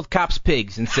 I called cops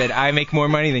pigs and said, I make more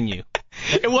money than you.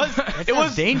 It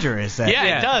was dangerous.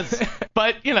 Yeah, it does.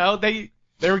 But they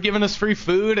were giving us free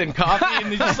food and coffee,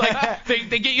 and they just like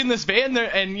they get you in this van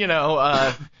there, and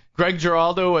Greg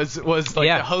Giraldo was like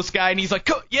the host guy, and he's like,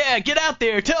 get out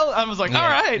there, I was like, all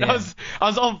right. Yeah. I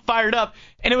was all fired up,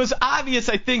 and it was obvious,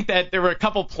 I think, that there were a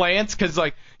couple plants, because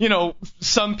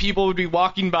some people would be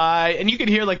walking by, and you could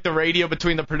hear like the radio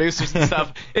between the producers and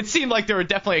stuff. It seemed like there were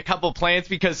definitely a couple plants,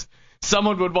 because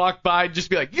someone would walk by and just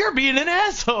be like, you're being an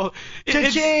asshole.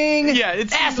 Cha-ching!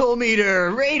 It's asshole meter,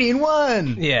 rating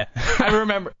 1. Yeah. I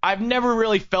remember, I've never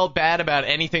really felt bad about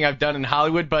anything I've done in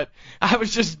Hollywood, but I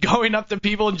was just going up to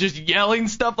people and just yelling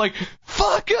stuff like,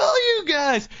 fuck all you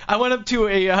guys. I went up to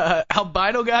a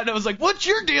albino guy and I was like, what's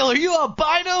your deal? Are you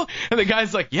albino? And the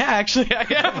guy's like, yeah, actually I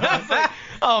am. And I was like,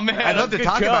 oh man. I'd love to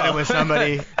talk about it with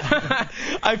somebody.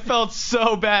 I felt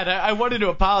so bad. I wanted to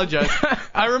apologize.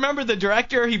 I remember the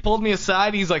director, he pulled me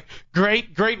aside. He's like,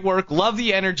 great work. Love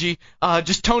the energy.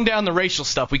 Just tone down the racial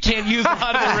stuff. We can't use a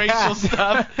lot of the racial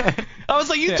stuff. I was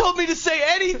like, you told me to say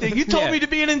anything. You told me to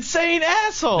be an insane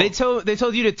asshole. They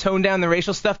told you to tone down the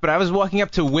racial stuff, but I was walking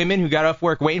up to women who got off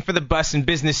work waiting for the bus in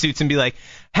business suits and be like,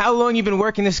 how long you been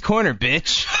working this corner,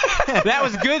 bitch? That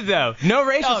was good, though. No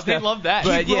racial stuff. They love that.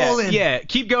 But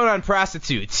keep going on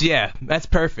prostitutes. Yeah, that's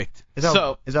perfect. Is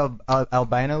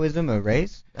albinoism a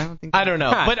race? I don't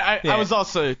know. But I was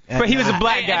also. But he was a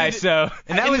black guy, so.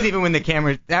 And that was even when the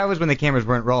cameras. That was when the cameras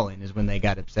weren't rolling. Is when they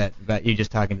got upset about you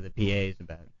just talking to the PAs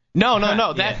about it. No. The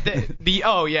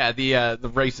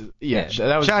races. Yeah.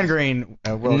 That was Sean Green.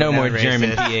 No more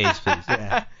German PAs, please.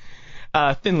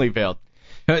 Thinly veiled.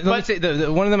 Let's say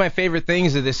one of my favorite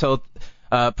things of this whole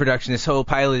production, this whole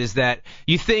pilot, is that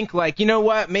you think, like, you know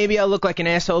what, maybe I'll look like an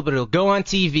asshole, but it'll go on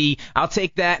TV. I'll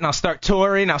take that and I'll start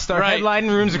touring. I'll start headlining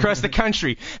rooms across the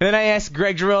country. And then I asked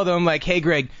Greg Giraldo, I'm like, hey,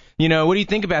 Greg, what do you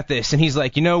think about this? And he's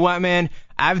like, you know what, man?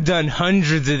 I've done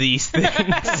hundreds of these things.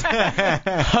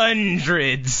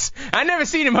 Hundreds. I've never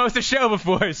seen him host a show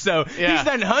before, so he's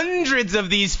done hundreds of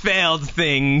these failed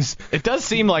things. It does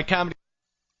seem like comedy.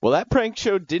 Well, that prank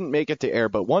show didn't make it to air,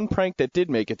 but one prank that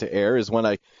did make it to air is when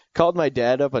I called my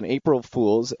dad up on April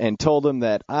Fool's and told him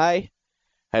that I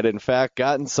had, in fact,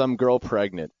 gotten some girl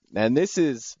pregnant. And this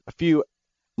is a few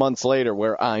months later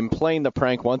where I'm playing the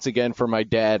prank once again for my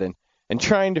dad and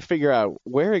trying to figure out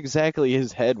where exactly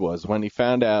his head was when he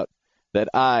found out that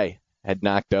I had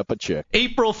knocked up a chick.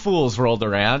 April Fool's rolled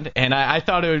around, and I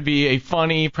thought it would be a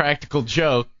funny, practical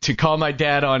joke to call my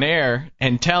dad on air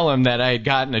and tell him that I had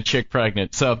gotten a chick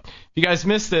pregnant. So if you guys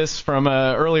missed this from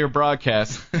an earlier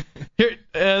broadcast, here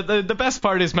the best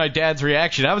part is my dad's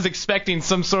reaction. I was expecting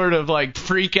some sort of like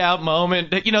freak out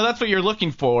moment. That's what you're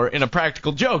looking for in a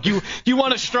practical joke. You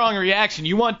want a strong reaction.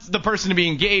 You want the person to be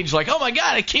engaged, like, oh my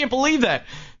God, I can't believe that.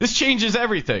 This changes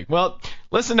everything. Well,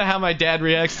 listen to how my dad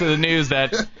reacts to the news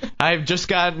that I've just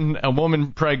gotten a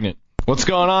woman pregnant. What's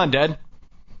going on, Dad?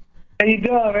 How you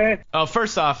doing, man? Oh,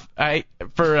 first off,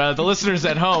 for the listeners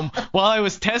at home, while I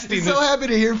was testing I'm this, so happy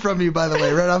to hear from you, by the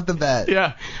way, right off the bat.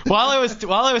 yeah, while I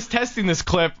was testing this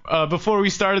clip before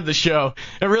we started the show,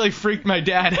 it really freaked my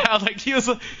dad out. Like he was,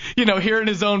 hearing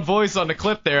his own voice on the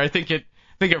clip there. I think it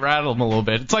rattled him a little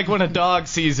bit. It's like when a dog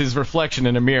sees his reflection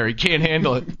in a mirror; he can't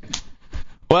handle it.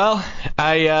 Well,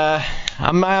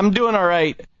 I'm doing all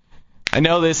right. I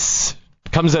know this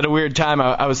comes at a weird time.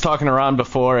 I was talking to Ron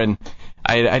before, and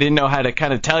I didn't know how to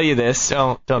kind of tell you this.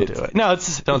 Don't do it. No,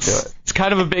 Don't do it. It's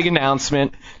kind of a big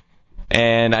announcement,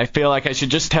 and I feel like I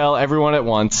should just tell everyone at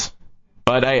once.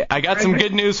 But I got some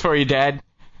good news for you, Dad.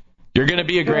 You're going to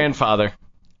be a grandfather.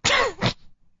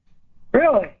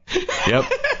 Really? Yep.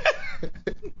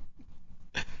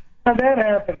 How'd that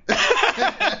happen?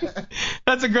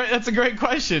 That's a great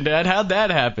question, Dad. How'd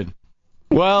that happen?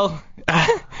 Well,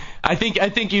 I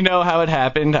think you know how it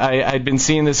happened. I'd been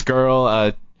seeing this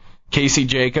girl, Casey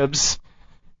Jacobs.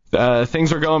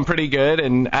 Things were going pretty good,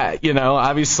 and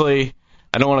obviously,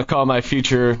 I don't want to call my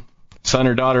future son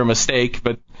or daughter a mistake,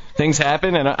 but things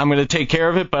happen, and I'm going to take care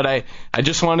of it. But I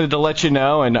just wanted to let you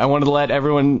know, and I wanted to let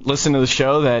everyone listen to the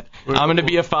show that I'm going to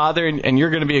be a father, and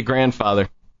you're going to be a grandfather.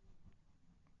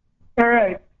 All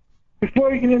right.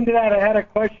 Before we get into that, I had a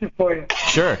question for you.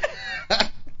 Sure.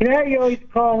 You know how you always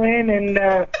call in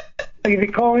and if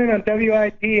you call in on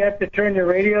WIP, you have to turn your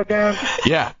radio down?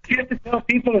 Yeah. You have to tell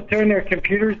people to turn their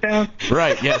computers down?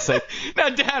 Right, yes. Now,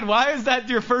 Dad, why is that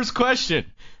your first question?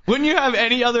 Wouldn't you have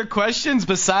any other questions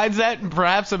besides that, and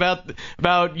perhaps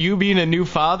about you being a new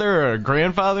father or a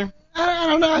grandfather? I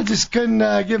don't know. I just couldn't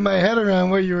get my head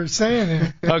around what you were saying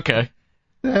there. Okay.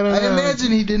 I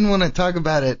imagine he didn't want to talk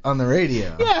about it on the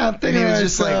radio. Yeah, I'm thinking and he was to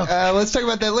just myself, like, let's talk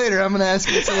about that later. I'm going to ask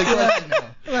you a silly question now.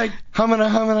 like, humming.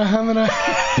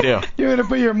 Yeah. You want to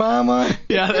put your mom on?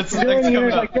 Yeah, that's coming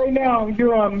up. Like right now,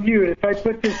 you're on mute. If I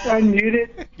put this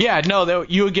unmuted. Yeah, no,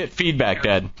 you would get feedback,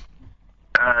 Dad.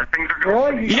 Things are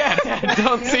going. Yeah, Dad,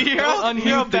 don't see here.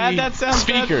 Unmute that sounds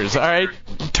speakers. All right,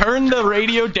 turn the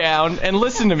radio down and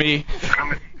listen to me.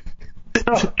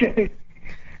 Okay.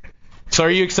 So, are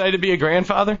you excited to be a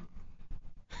grandfather?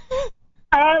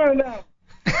 I don't know.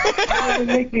 It would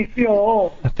make me feel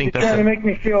old. I think You're trying to make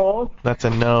me feel old. That's a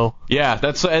no. Yeah,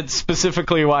 that's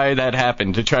specifically why that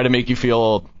happened, to try to make you feel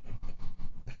old.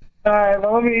 All right,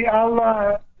 well, you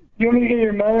want me to get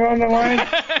your mother on the line?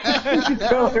 You can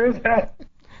tell her that.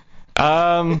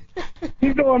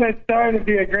 He's the one that started to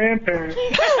be a grandparent.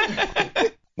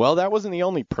 Well, that wasn't the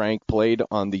only prank played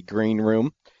on the Green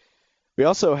Room. We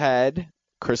also had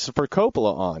Christopher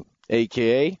Coppola on,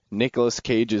 a.k.a. Nicolas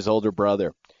Cage's older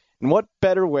brother. And what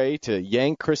better way to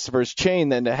yank Christopher's chain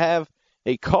than to have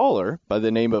a caller by the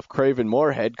name of Craven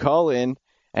Moorhead call in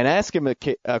and ask him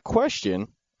a question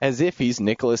as if he's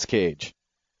Nicolas Cage.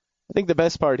 I think the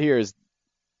best part here is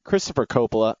Christopher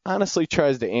Coppola honestly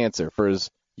tries to answer for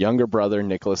his younger brother,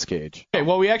 Nicolas Cage. Okay,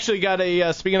 well, we actually got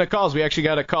speaking of calls, we actually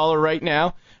got a caller right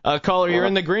now. Caller, you're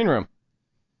in the Green Room.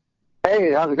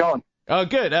 Hey, how's it going? Oh,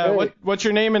 good. Hey. What's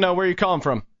your name and where are you calling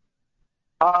from?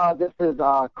 This is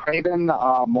Craven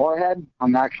Moorhead.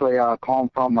 I'm actually calling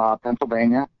from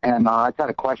Pennsylvania, and I just had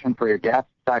a question for your guest.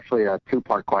 It's actually a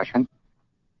two-part question.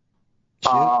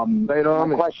 My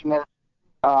question is,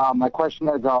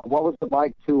 what was it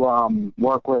like to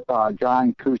work with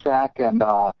John Cusack and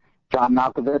John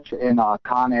Malkovich in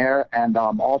Con Air, and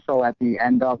also at the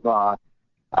end of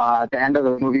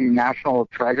the movie National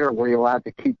Treasure, were you allowed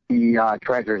to keep the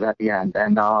treasures at the end?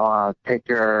 And I'll take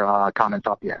your comments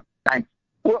off the end. Thanks.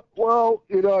 Well,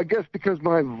 I guess because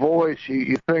my voice,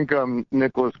 you think I'm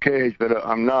Nicolas Cage, but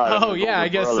I'm not. Oh, yeah, I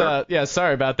guess,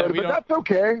 sorry about that. But that's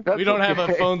okay. We don't have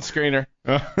a phone screener.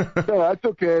 No, that's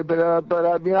okay. But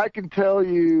I mean, I can tell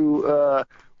you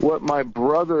what my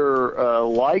brother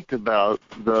liked about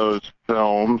those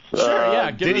films. Sure, yeah.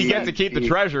 Did he get to keep the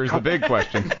treasure is the big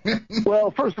question.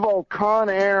 Well, first of all, Con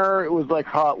Air, it was like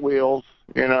Hot Wheels.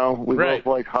 We both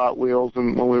liked Hot Wheels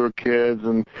when we were kids,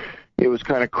 and it was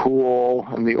kind of cool,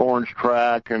 and the orange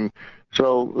track, and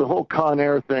so the whole Con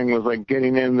Air thing was like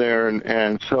getting in there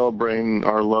and celebrating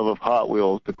our love of Hot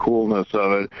Wheels, the coolness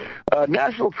of it.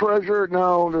 National Treasure,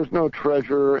 no, there's no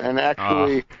treasure, and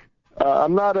actually,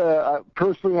 I'm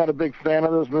personally not a big fan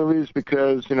of those movies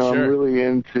because, I'm really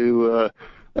into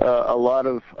a lot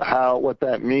of what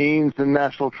that means in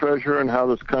National Treasure and how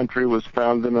this country was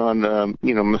founded on,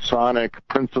 Masonic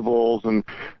principles, and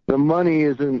the money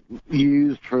isn't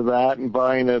used for that and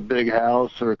buying a big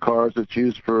house or cars. It's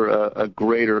used for a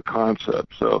greater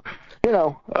concept. So,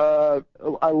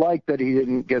 I like that he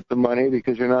didn't get the money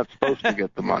because you're not supposed to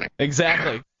get the money.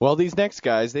 Exactly. Well, these next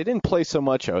guys, they didn't play so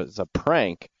much as a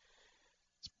prank.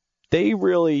 they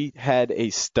really had a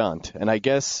stunt. And I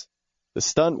guess the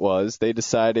stunt was they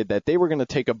decided that they were going to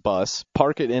take a bus,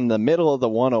 park it in the middle of the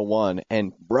 101,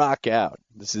 and rock out.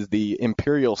 This is the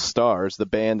Imperial Stars, the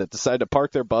band that decided to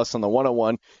park their bus on the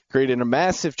 101, creating a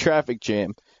massive traffic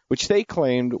jam, which they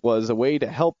claimed was a way to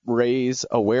help raise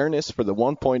awareness for the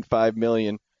 1.5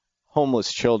 million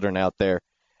homeless children out there.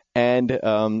 And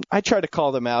I try to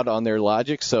call them out on their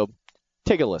logic, so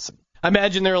take a listen. I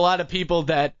imagine there are a lot of people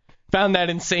that found that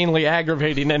insanely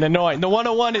aggravating and annoying. The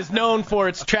 101 is known for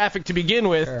its traffic to begin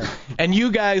with, and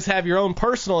you guys have your own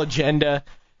personal agenda.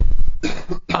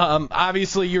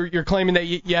 Obviously, you're claiming that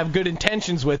you have good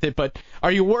intentions with it, but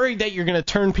are you worried that you're going to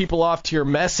turn people off to your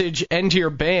message and to your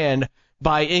band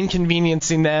by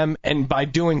inconveniencing them and by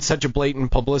doing such a blatant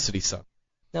publicity stunt?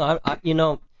 No,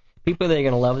 people that are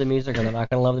going to love the music or they're not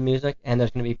going to love the music, and there's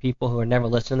going to be people who are never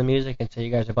listening to the music and say you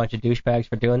guys are a bunch of douchebags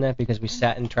for doing that because we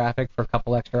sat in traffic for a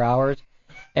couple extra hours.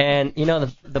 And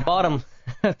the bottom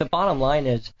line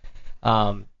is,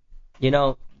 the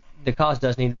cause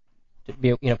does need to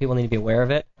be, people need to be aware of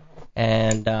it,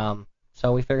 and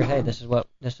so we figured, hey,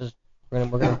 we're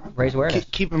gonna raise awareness.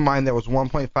 Keep in mind there was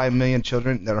 1.5 million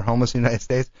children that are homeless in the United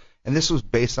States, and this was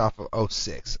based off of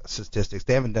 06 statistics.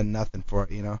 They haven't done nothing for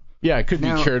it, Yeah, it could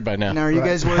be cured by now. Now, are you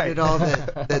guys worried at all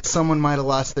that someone might have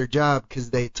lost their job because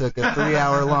they took a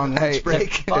 3-hour-long lunch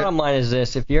break? The bottom line is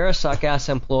this. If you're a suck-ass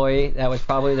employee, that was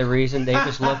probably the reason. They're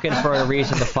just looking for a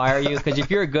reason to fire you, because if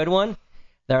you're a good one,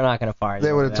 they're not going to fire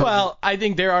you. Well, I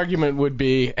think their argument would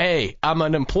be, hey, I'm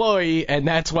an employee, and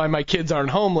that's why my kids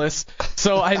aren't homeless.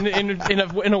 So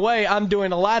in a way, I'm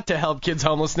doing a lot to help kids'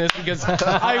 homelessness because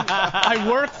I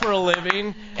work for a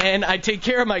living, and I take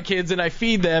care of my kids, and I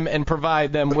feed them and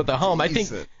provide them with a home. I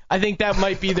think that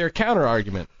might be their counter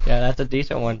argument. Yeah, that's a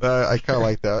decent one. I kind of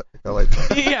like that.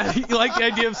 Yeah, you like the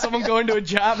idea of someone going to a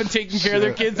job and taking care of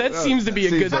their kids? That seems to be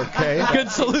a good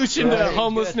solution to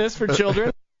homelessness for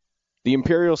children. The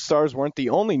Imperial Stars weren't the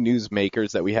only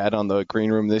newsmakers that we had on the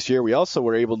Green Room this year. We also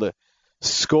were able to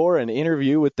score an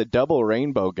interview with the Double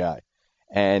Rainbow guy.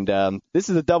 And this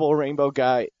is the Double Rainbow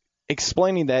guy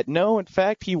explaining that, no, in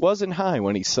fact, he wasn't high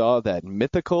when he saw that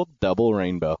mythical double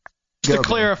rainbow. Just to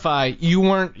clarify, you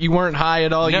weren't high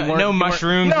at all. No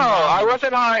mushrooms. No, I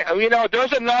wasn't high.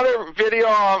 There's another video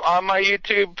on my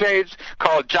YouTube page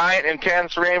called Giant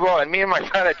Intense Rainbow, and me and my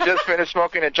friend had just finished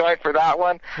smoking a joint for that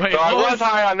one. Wait, so I was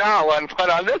high on that one,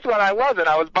 but on this one I wasn't.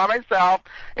 I was by myself,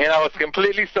 and I was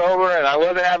completely sober, and I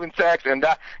wasn't having sex, and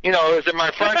that, it was in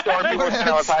my front door. People were saying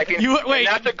I was hiking. And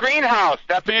that's a greenhouse.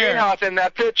 That's a greenhouse in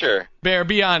that picture. Bear,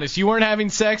 be honest. You weren't having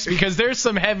sex because there's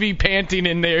some heavy panting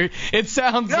in there. It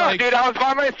sounds like. Dude, I was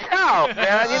by myself,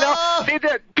 man. See,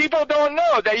 that people don't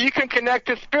know that you can connect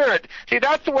to spirit. See,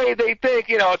 that's the way they think.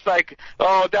 It's like,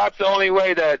 oh, that's the only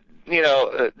way that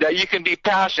that you can be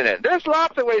passionate. There's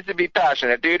lots of ways to be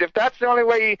passionate, dude. If that's the only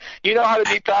way you know how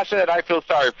to be passionate, I feel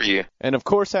sorry for you. And of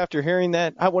course, after hearing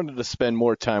that, I wanted to spend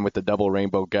more time with the Double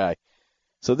Rainbow guy.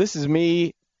 So this is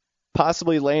me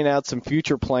possibly laying out some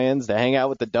future plans to hang out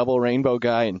with the Double Rainbow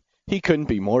guy, and he couldn't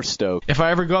be more stoked. If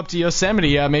I ever go up to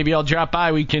Yosemite, maybe I'll drop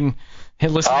by. We can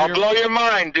listen. I'll blow your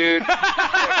mind, dude. Look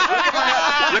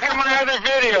at my other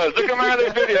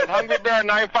videos. Hungry Bear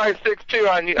 9562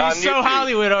 on YouTube. He's so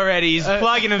Hollywood already. He's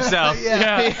plugging himself.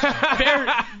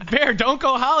 Yeah. Bear, don't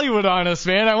go Hollywood on us,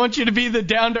 man. I want you to be the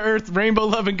down-to-earth,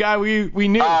 rainbow-loving guy we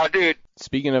knew. Oh, dude.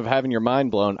 Speaking of having your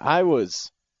mind blown, I was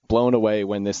blown away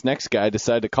when this next guy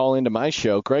decided to call into my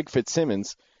show, Greg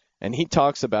Fitzsimmons, and he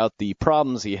talks about the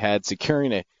problems he had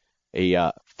securing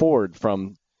a forward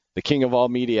from the king of all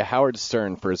media, Howard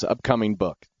Stern, for his upcoming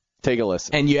book. Take a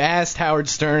listen. And you asked Howard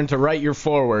Stern to write your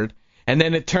forward, and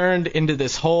then it turned into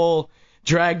this whole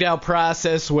dragged-out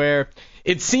process where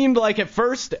it seemed like at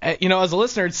first, as a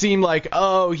listener, it seemed like,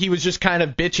 oh, he was just kind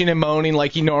of bitching and moaning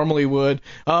like he normally would.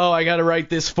 Oh, I got to write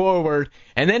this forward.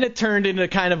 And then it turned into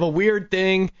kind of a weird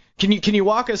thing. Can you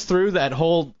walk us through that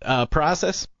whole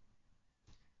process?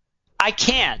 I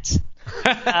can't.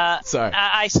 Sorry.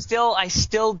 I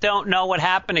still don't know what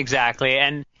happened exactly,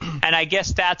 and I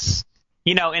guess that's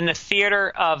in the theater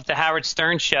of the Howard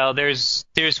Stern show. There's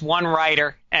one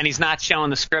writer, and he's not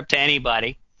showing the script to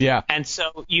anybody. Yeah. And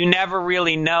so you never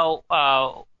really know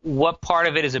what part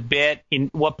of it is a bit,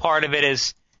 what part of it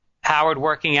is Howard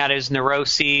working out his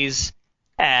neuroses,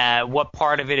 what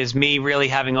part of it is me really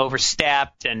having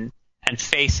overstepped and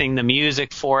facing the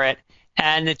music for it.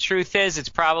 And the truth is, it's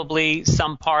probably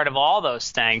some part of all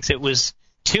those things. It was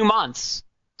 2 months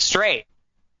straight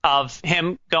of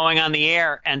him going on the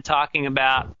air and talking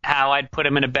about how I'd put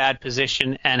him in a bad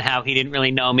position and how he didn't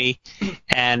really know me.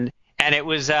 And it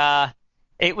was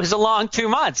it was a long 2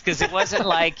 months because it wasn't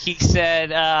like he said,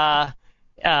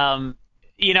 but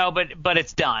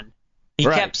it's done. He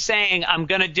kept saying, I'm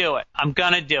going to do it. I'm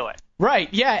going to do it. Right,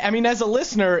 yeah. I mean, as a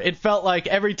listener, it felt like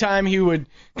every time he would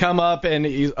come up and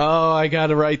I got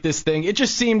to write this thing, it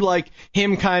just seemed like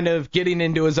him kind of getting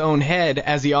into his own head,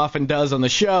 as he often does on the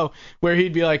show, where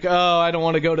he'd be like, I don't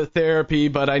want to go to therapy,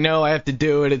 but I know I have to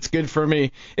do it. It's good for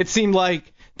me. It seemed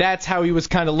like that's how he was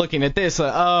kind of looking at this.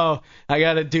 I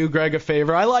got to do Greg a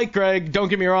favor. I like Greg, don't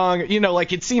get me wrong.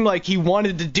 It seemed like he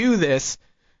wanted to do this,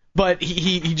 but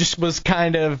he just was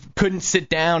kind of couldn't sit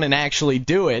down and actually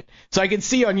do it. So I can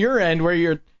see on your end where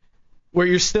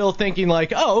you're still thinking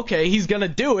like, okay, he's going to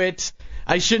do it.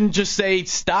 I shouldn't just say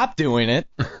stop doing it.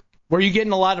 Were you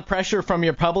getting a lot of pressure from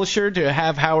your publisher to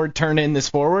have Howard turn in this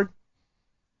forward?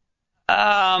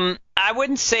 I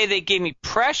wouldn't say they gave me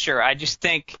pressure. I just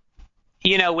think,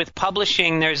 with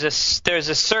publishing, there's a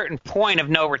certain point of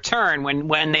no return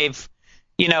when they've,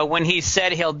 when he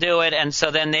said he'll do it, and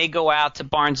so then they go out to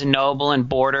Barnes & Noble and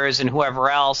Borders and whoever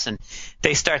else, and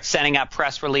they start sending out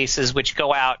press releases which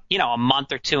go out, a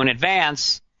month or two in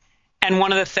advance. And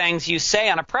one of the things you say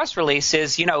on a press release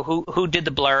is, who did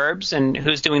the blurbs and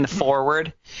who's doing the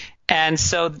forward. And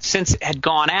so since it had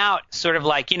gone out, sort of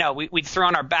like, we'd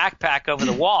thrown our backpack over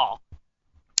the wall.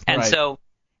 And so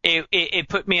it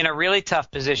put me in a really tough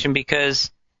position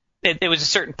because there was a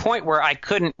certain point where I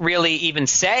couldn't really even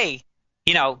say,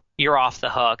 you're off the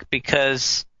hook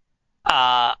because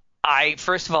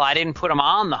first of all, I didn't put him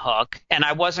on the hook, and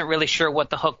I wasn't really sure what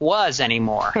the hook was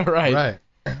anymore. Right.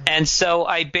 And so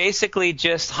I basically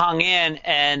just hung in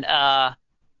and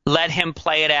let him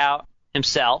play it out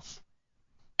himself.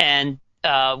 And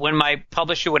when my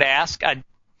publisher would ask,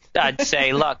 I'd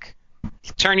say, look,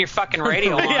 turn your fucking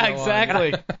radio on. Yeah,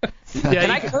 exactly.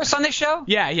 Can I curse on this show?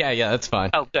 Yeah, that's fine.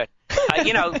 Oh, good.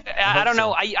 I don't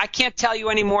know. I can't tell you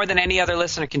any more than any other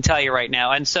listener can tell you right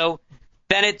now. And so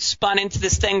then it spun into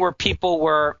this thing where people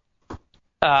were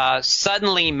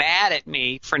suddenly mad at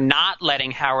me for not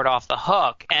letting Howard off the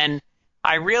hook. And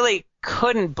I really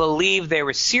couldn't believe they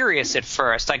were serious at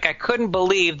first. Like, I couldn't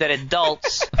believe that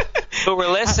adults who were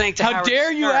listening to How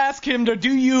dare you ask him to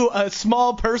do you a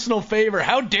small personal favor?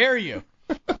 How dare you?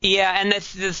 Yeah, and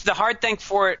the hard thing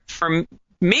for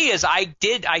me is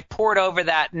I poured over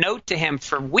that note to him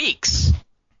for weeks,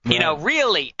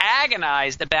 really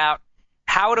agonized about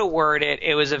how to word it.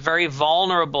 It was a very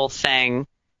vulnerable thing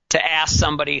to ask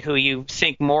somebody who you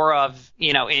think more of,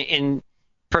 in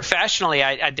professionally,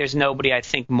 there's nobody I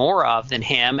think more of than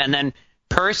him. And then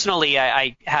personally,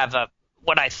 I have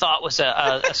what I thought was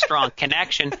a strong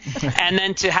connection. And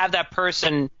then to have that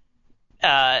person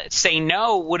say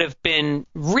no would have been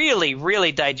really,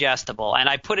 really digestible. And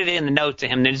I put it in the note to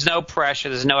him. There's no pressure.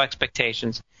 There's no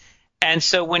expectations. And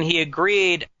so when he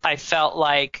agreed, I felt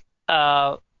like,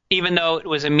 even though it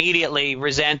was immediately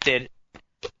resented,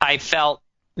 I felt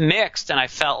mixed, and I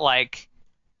felt like,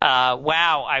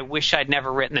 wow, I wish I'd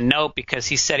never written the note because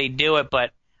he said he'd do it,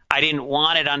 but I didn't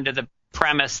want it under the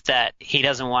premise that he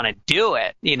doesn't want to do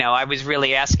it. I was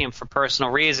really asking him for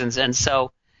personal reasons. And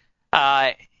so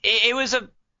it was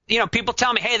people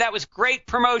tell me, hey, that was great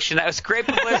promotion. That was great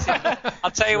publicity.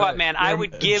 I'll tell you what, man, I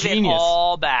would give it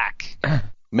all back.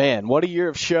 Man, what a year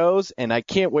of shows, and I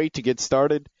can't wait to get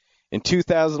started. In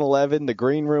 2011, the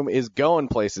Green Room is going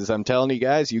places. I'm telling you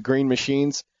guys, you Green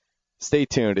Machines, stay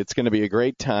tuned. It's going to be a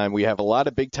great time. We have a lot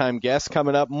of big-time guests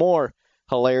coming up, more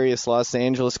hilarious Los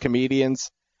Angeles comedians.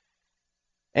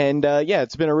 And,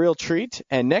 it's been a real treat.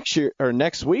 And next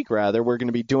week, we're going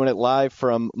to be doing it live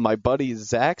from my buddy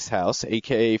Zach's house,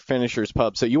 a.k.a. Finisher's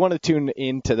Pub. So you want to tune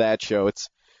into that show.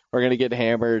 We're going to get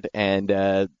hammered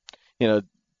and,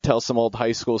 tell some old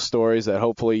high school stories that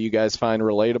hopefully you guys find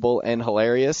relatable and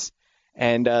hilarious.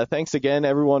 And thanks again,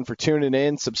 everyone, for tuning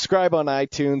in. Subscribe on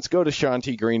iTunes. Go to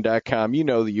SeanTGreen.com. You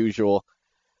know the usual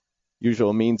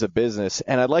means of business.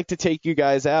 And I'd like to take you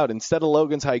guys out. Instead of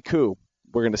Logan's haiku,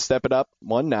 we're going to step it up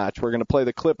one notch. We're going to play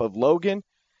the clip of Logan,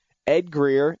 Ed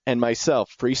Greer, and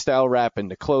myself freestyle rapping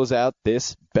to close out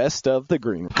this Best of the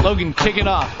Green Room. Logan, kick it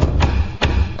off.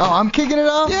 Oh, I'm kicking it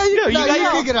off? Yeah,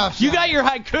 you kick it off. You got your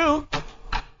haiku.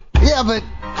 Yeah, but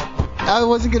I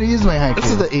wasn't going to use my haiku. This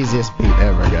is the easiest beat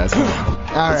ever, guys. All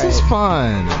right. This is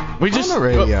fun. We just on the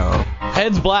radio.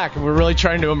 Ed's black, and we're really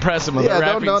trying to impress him with the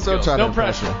rapping skills. Don't try to no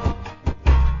pressure.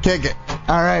 Kick it.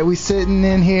 All right, we sitting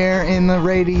in here in the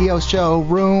radio show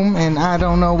room, and I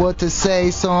don't know what to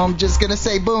say, so I'm just going to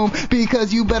say boom,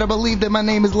 because you better believe that my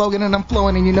name is Logan, and I'm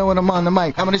flowing, and you know when I'm on the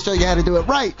mic. I'm going to show you how to do it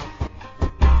right.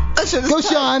 Go,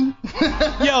 Sean.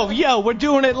 Yo, we're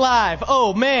doing it live.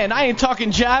 Oh, man, I ain't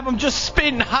talking jive. I'm just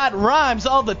spitting hot rhymes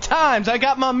all the times. I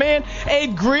got my man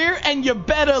Ed Greer, and you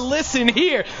better listen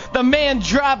here. The man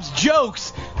drops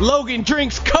jokes. Logan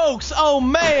drinks Cokes. Oh,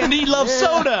 man, he loves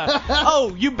soda.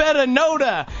 Oh, you better know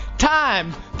the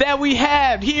time that we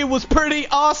had here was pretty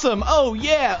awesome. Oh,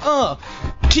 yeah,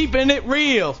 keeping it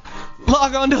real.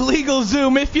 Log on to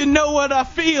LegalZoom if you know what I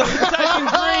feel. Type in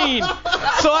green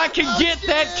so I can get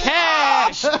that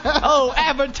cash. Oh,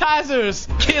 advertisers,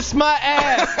 kiss my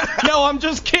ass. Yo, I'm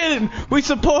just kidding. We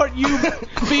support you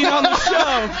being on the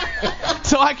show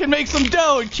so I can make some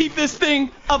dough and keep this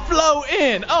thing afloat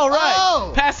in. All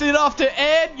right, pass it off to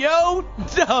Ed. Yo,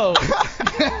 dough.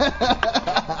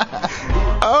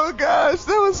 Oh gosh,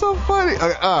 that was so funny.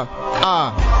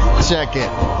 Check it.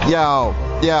 Yo.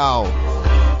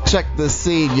 Check the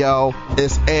scene, yo.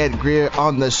 It's Ed Greer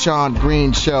on the Sean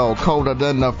Green Show. Colder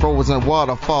than a frozen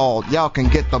waterfall. Y'all can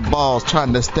get the balls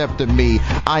trying to step to me.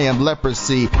 I am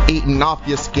leprosy, eating off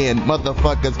your skin.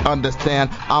 Motherfuckers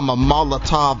understand I'm a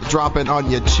Molotov dropping on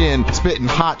your chin. Spitting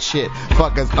hot shit.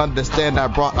 Fuckers understand I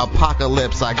brought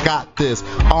apocalypse. I got this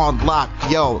on lock.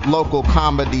 Yo, local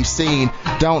comedy scene.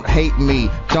 Don't hate me.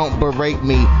 Don't berate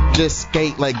me. Just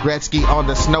skate like Gretzky on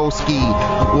the snow ski.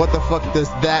 What the fuck does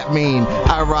that mean?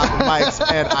 I rock mics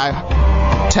and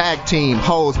I tag team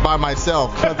hoes by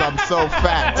myself because I'm so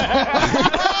fat.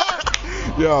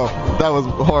 Yo, that was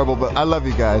horrible, but I love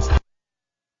you guys.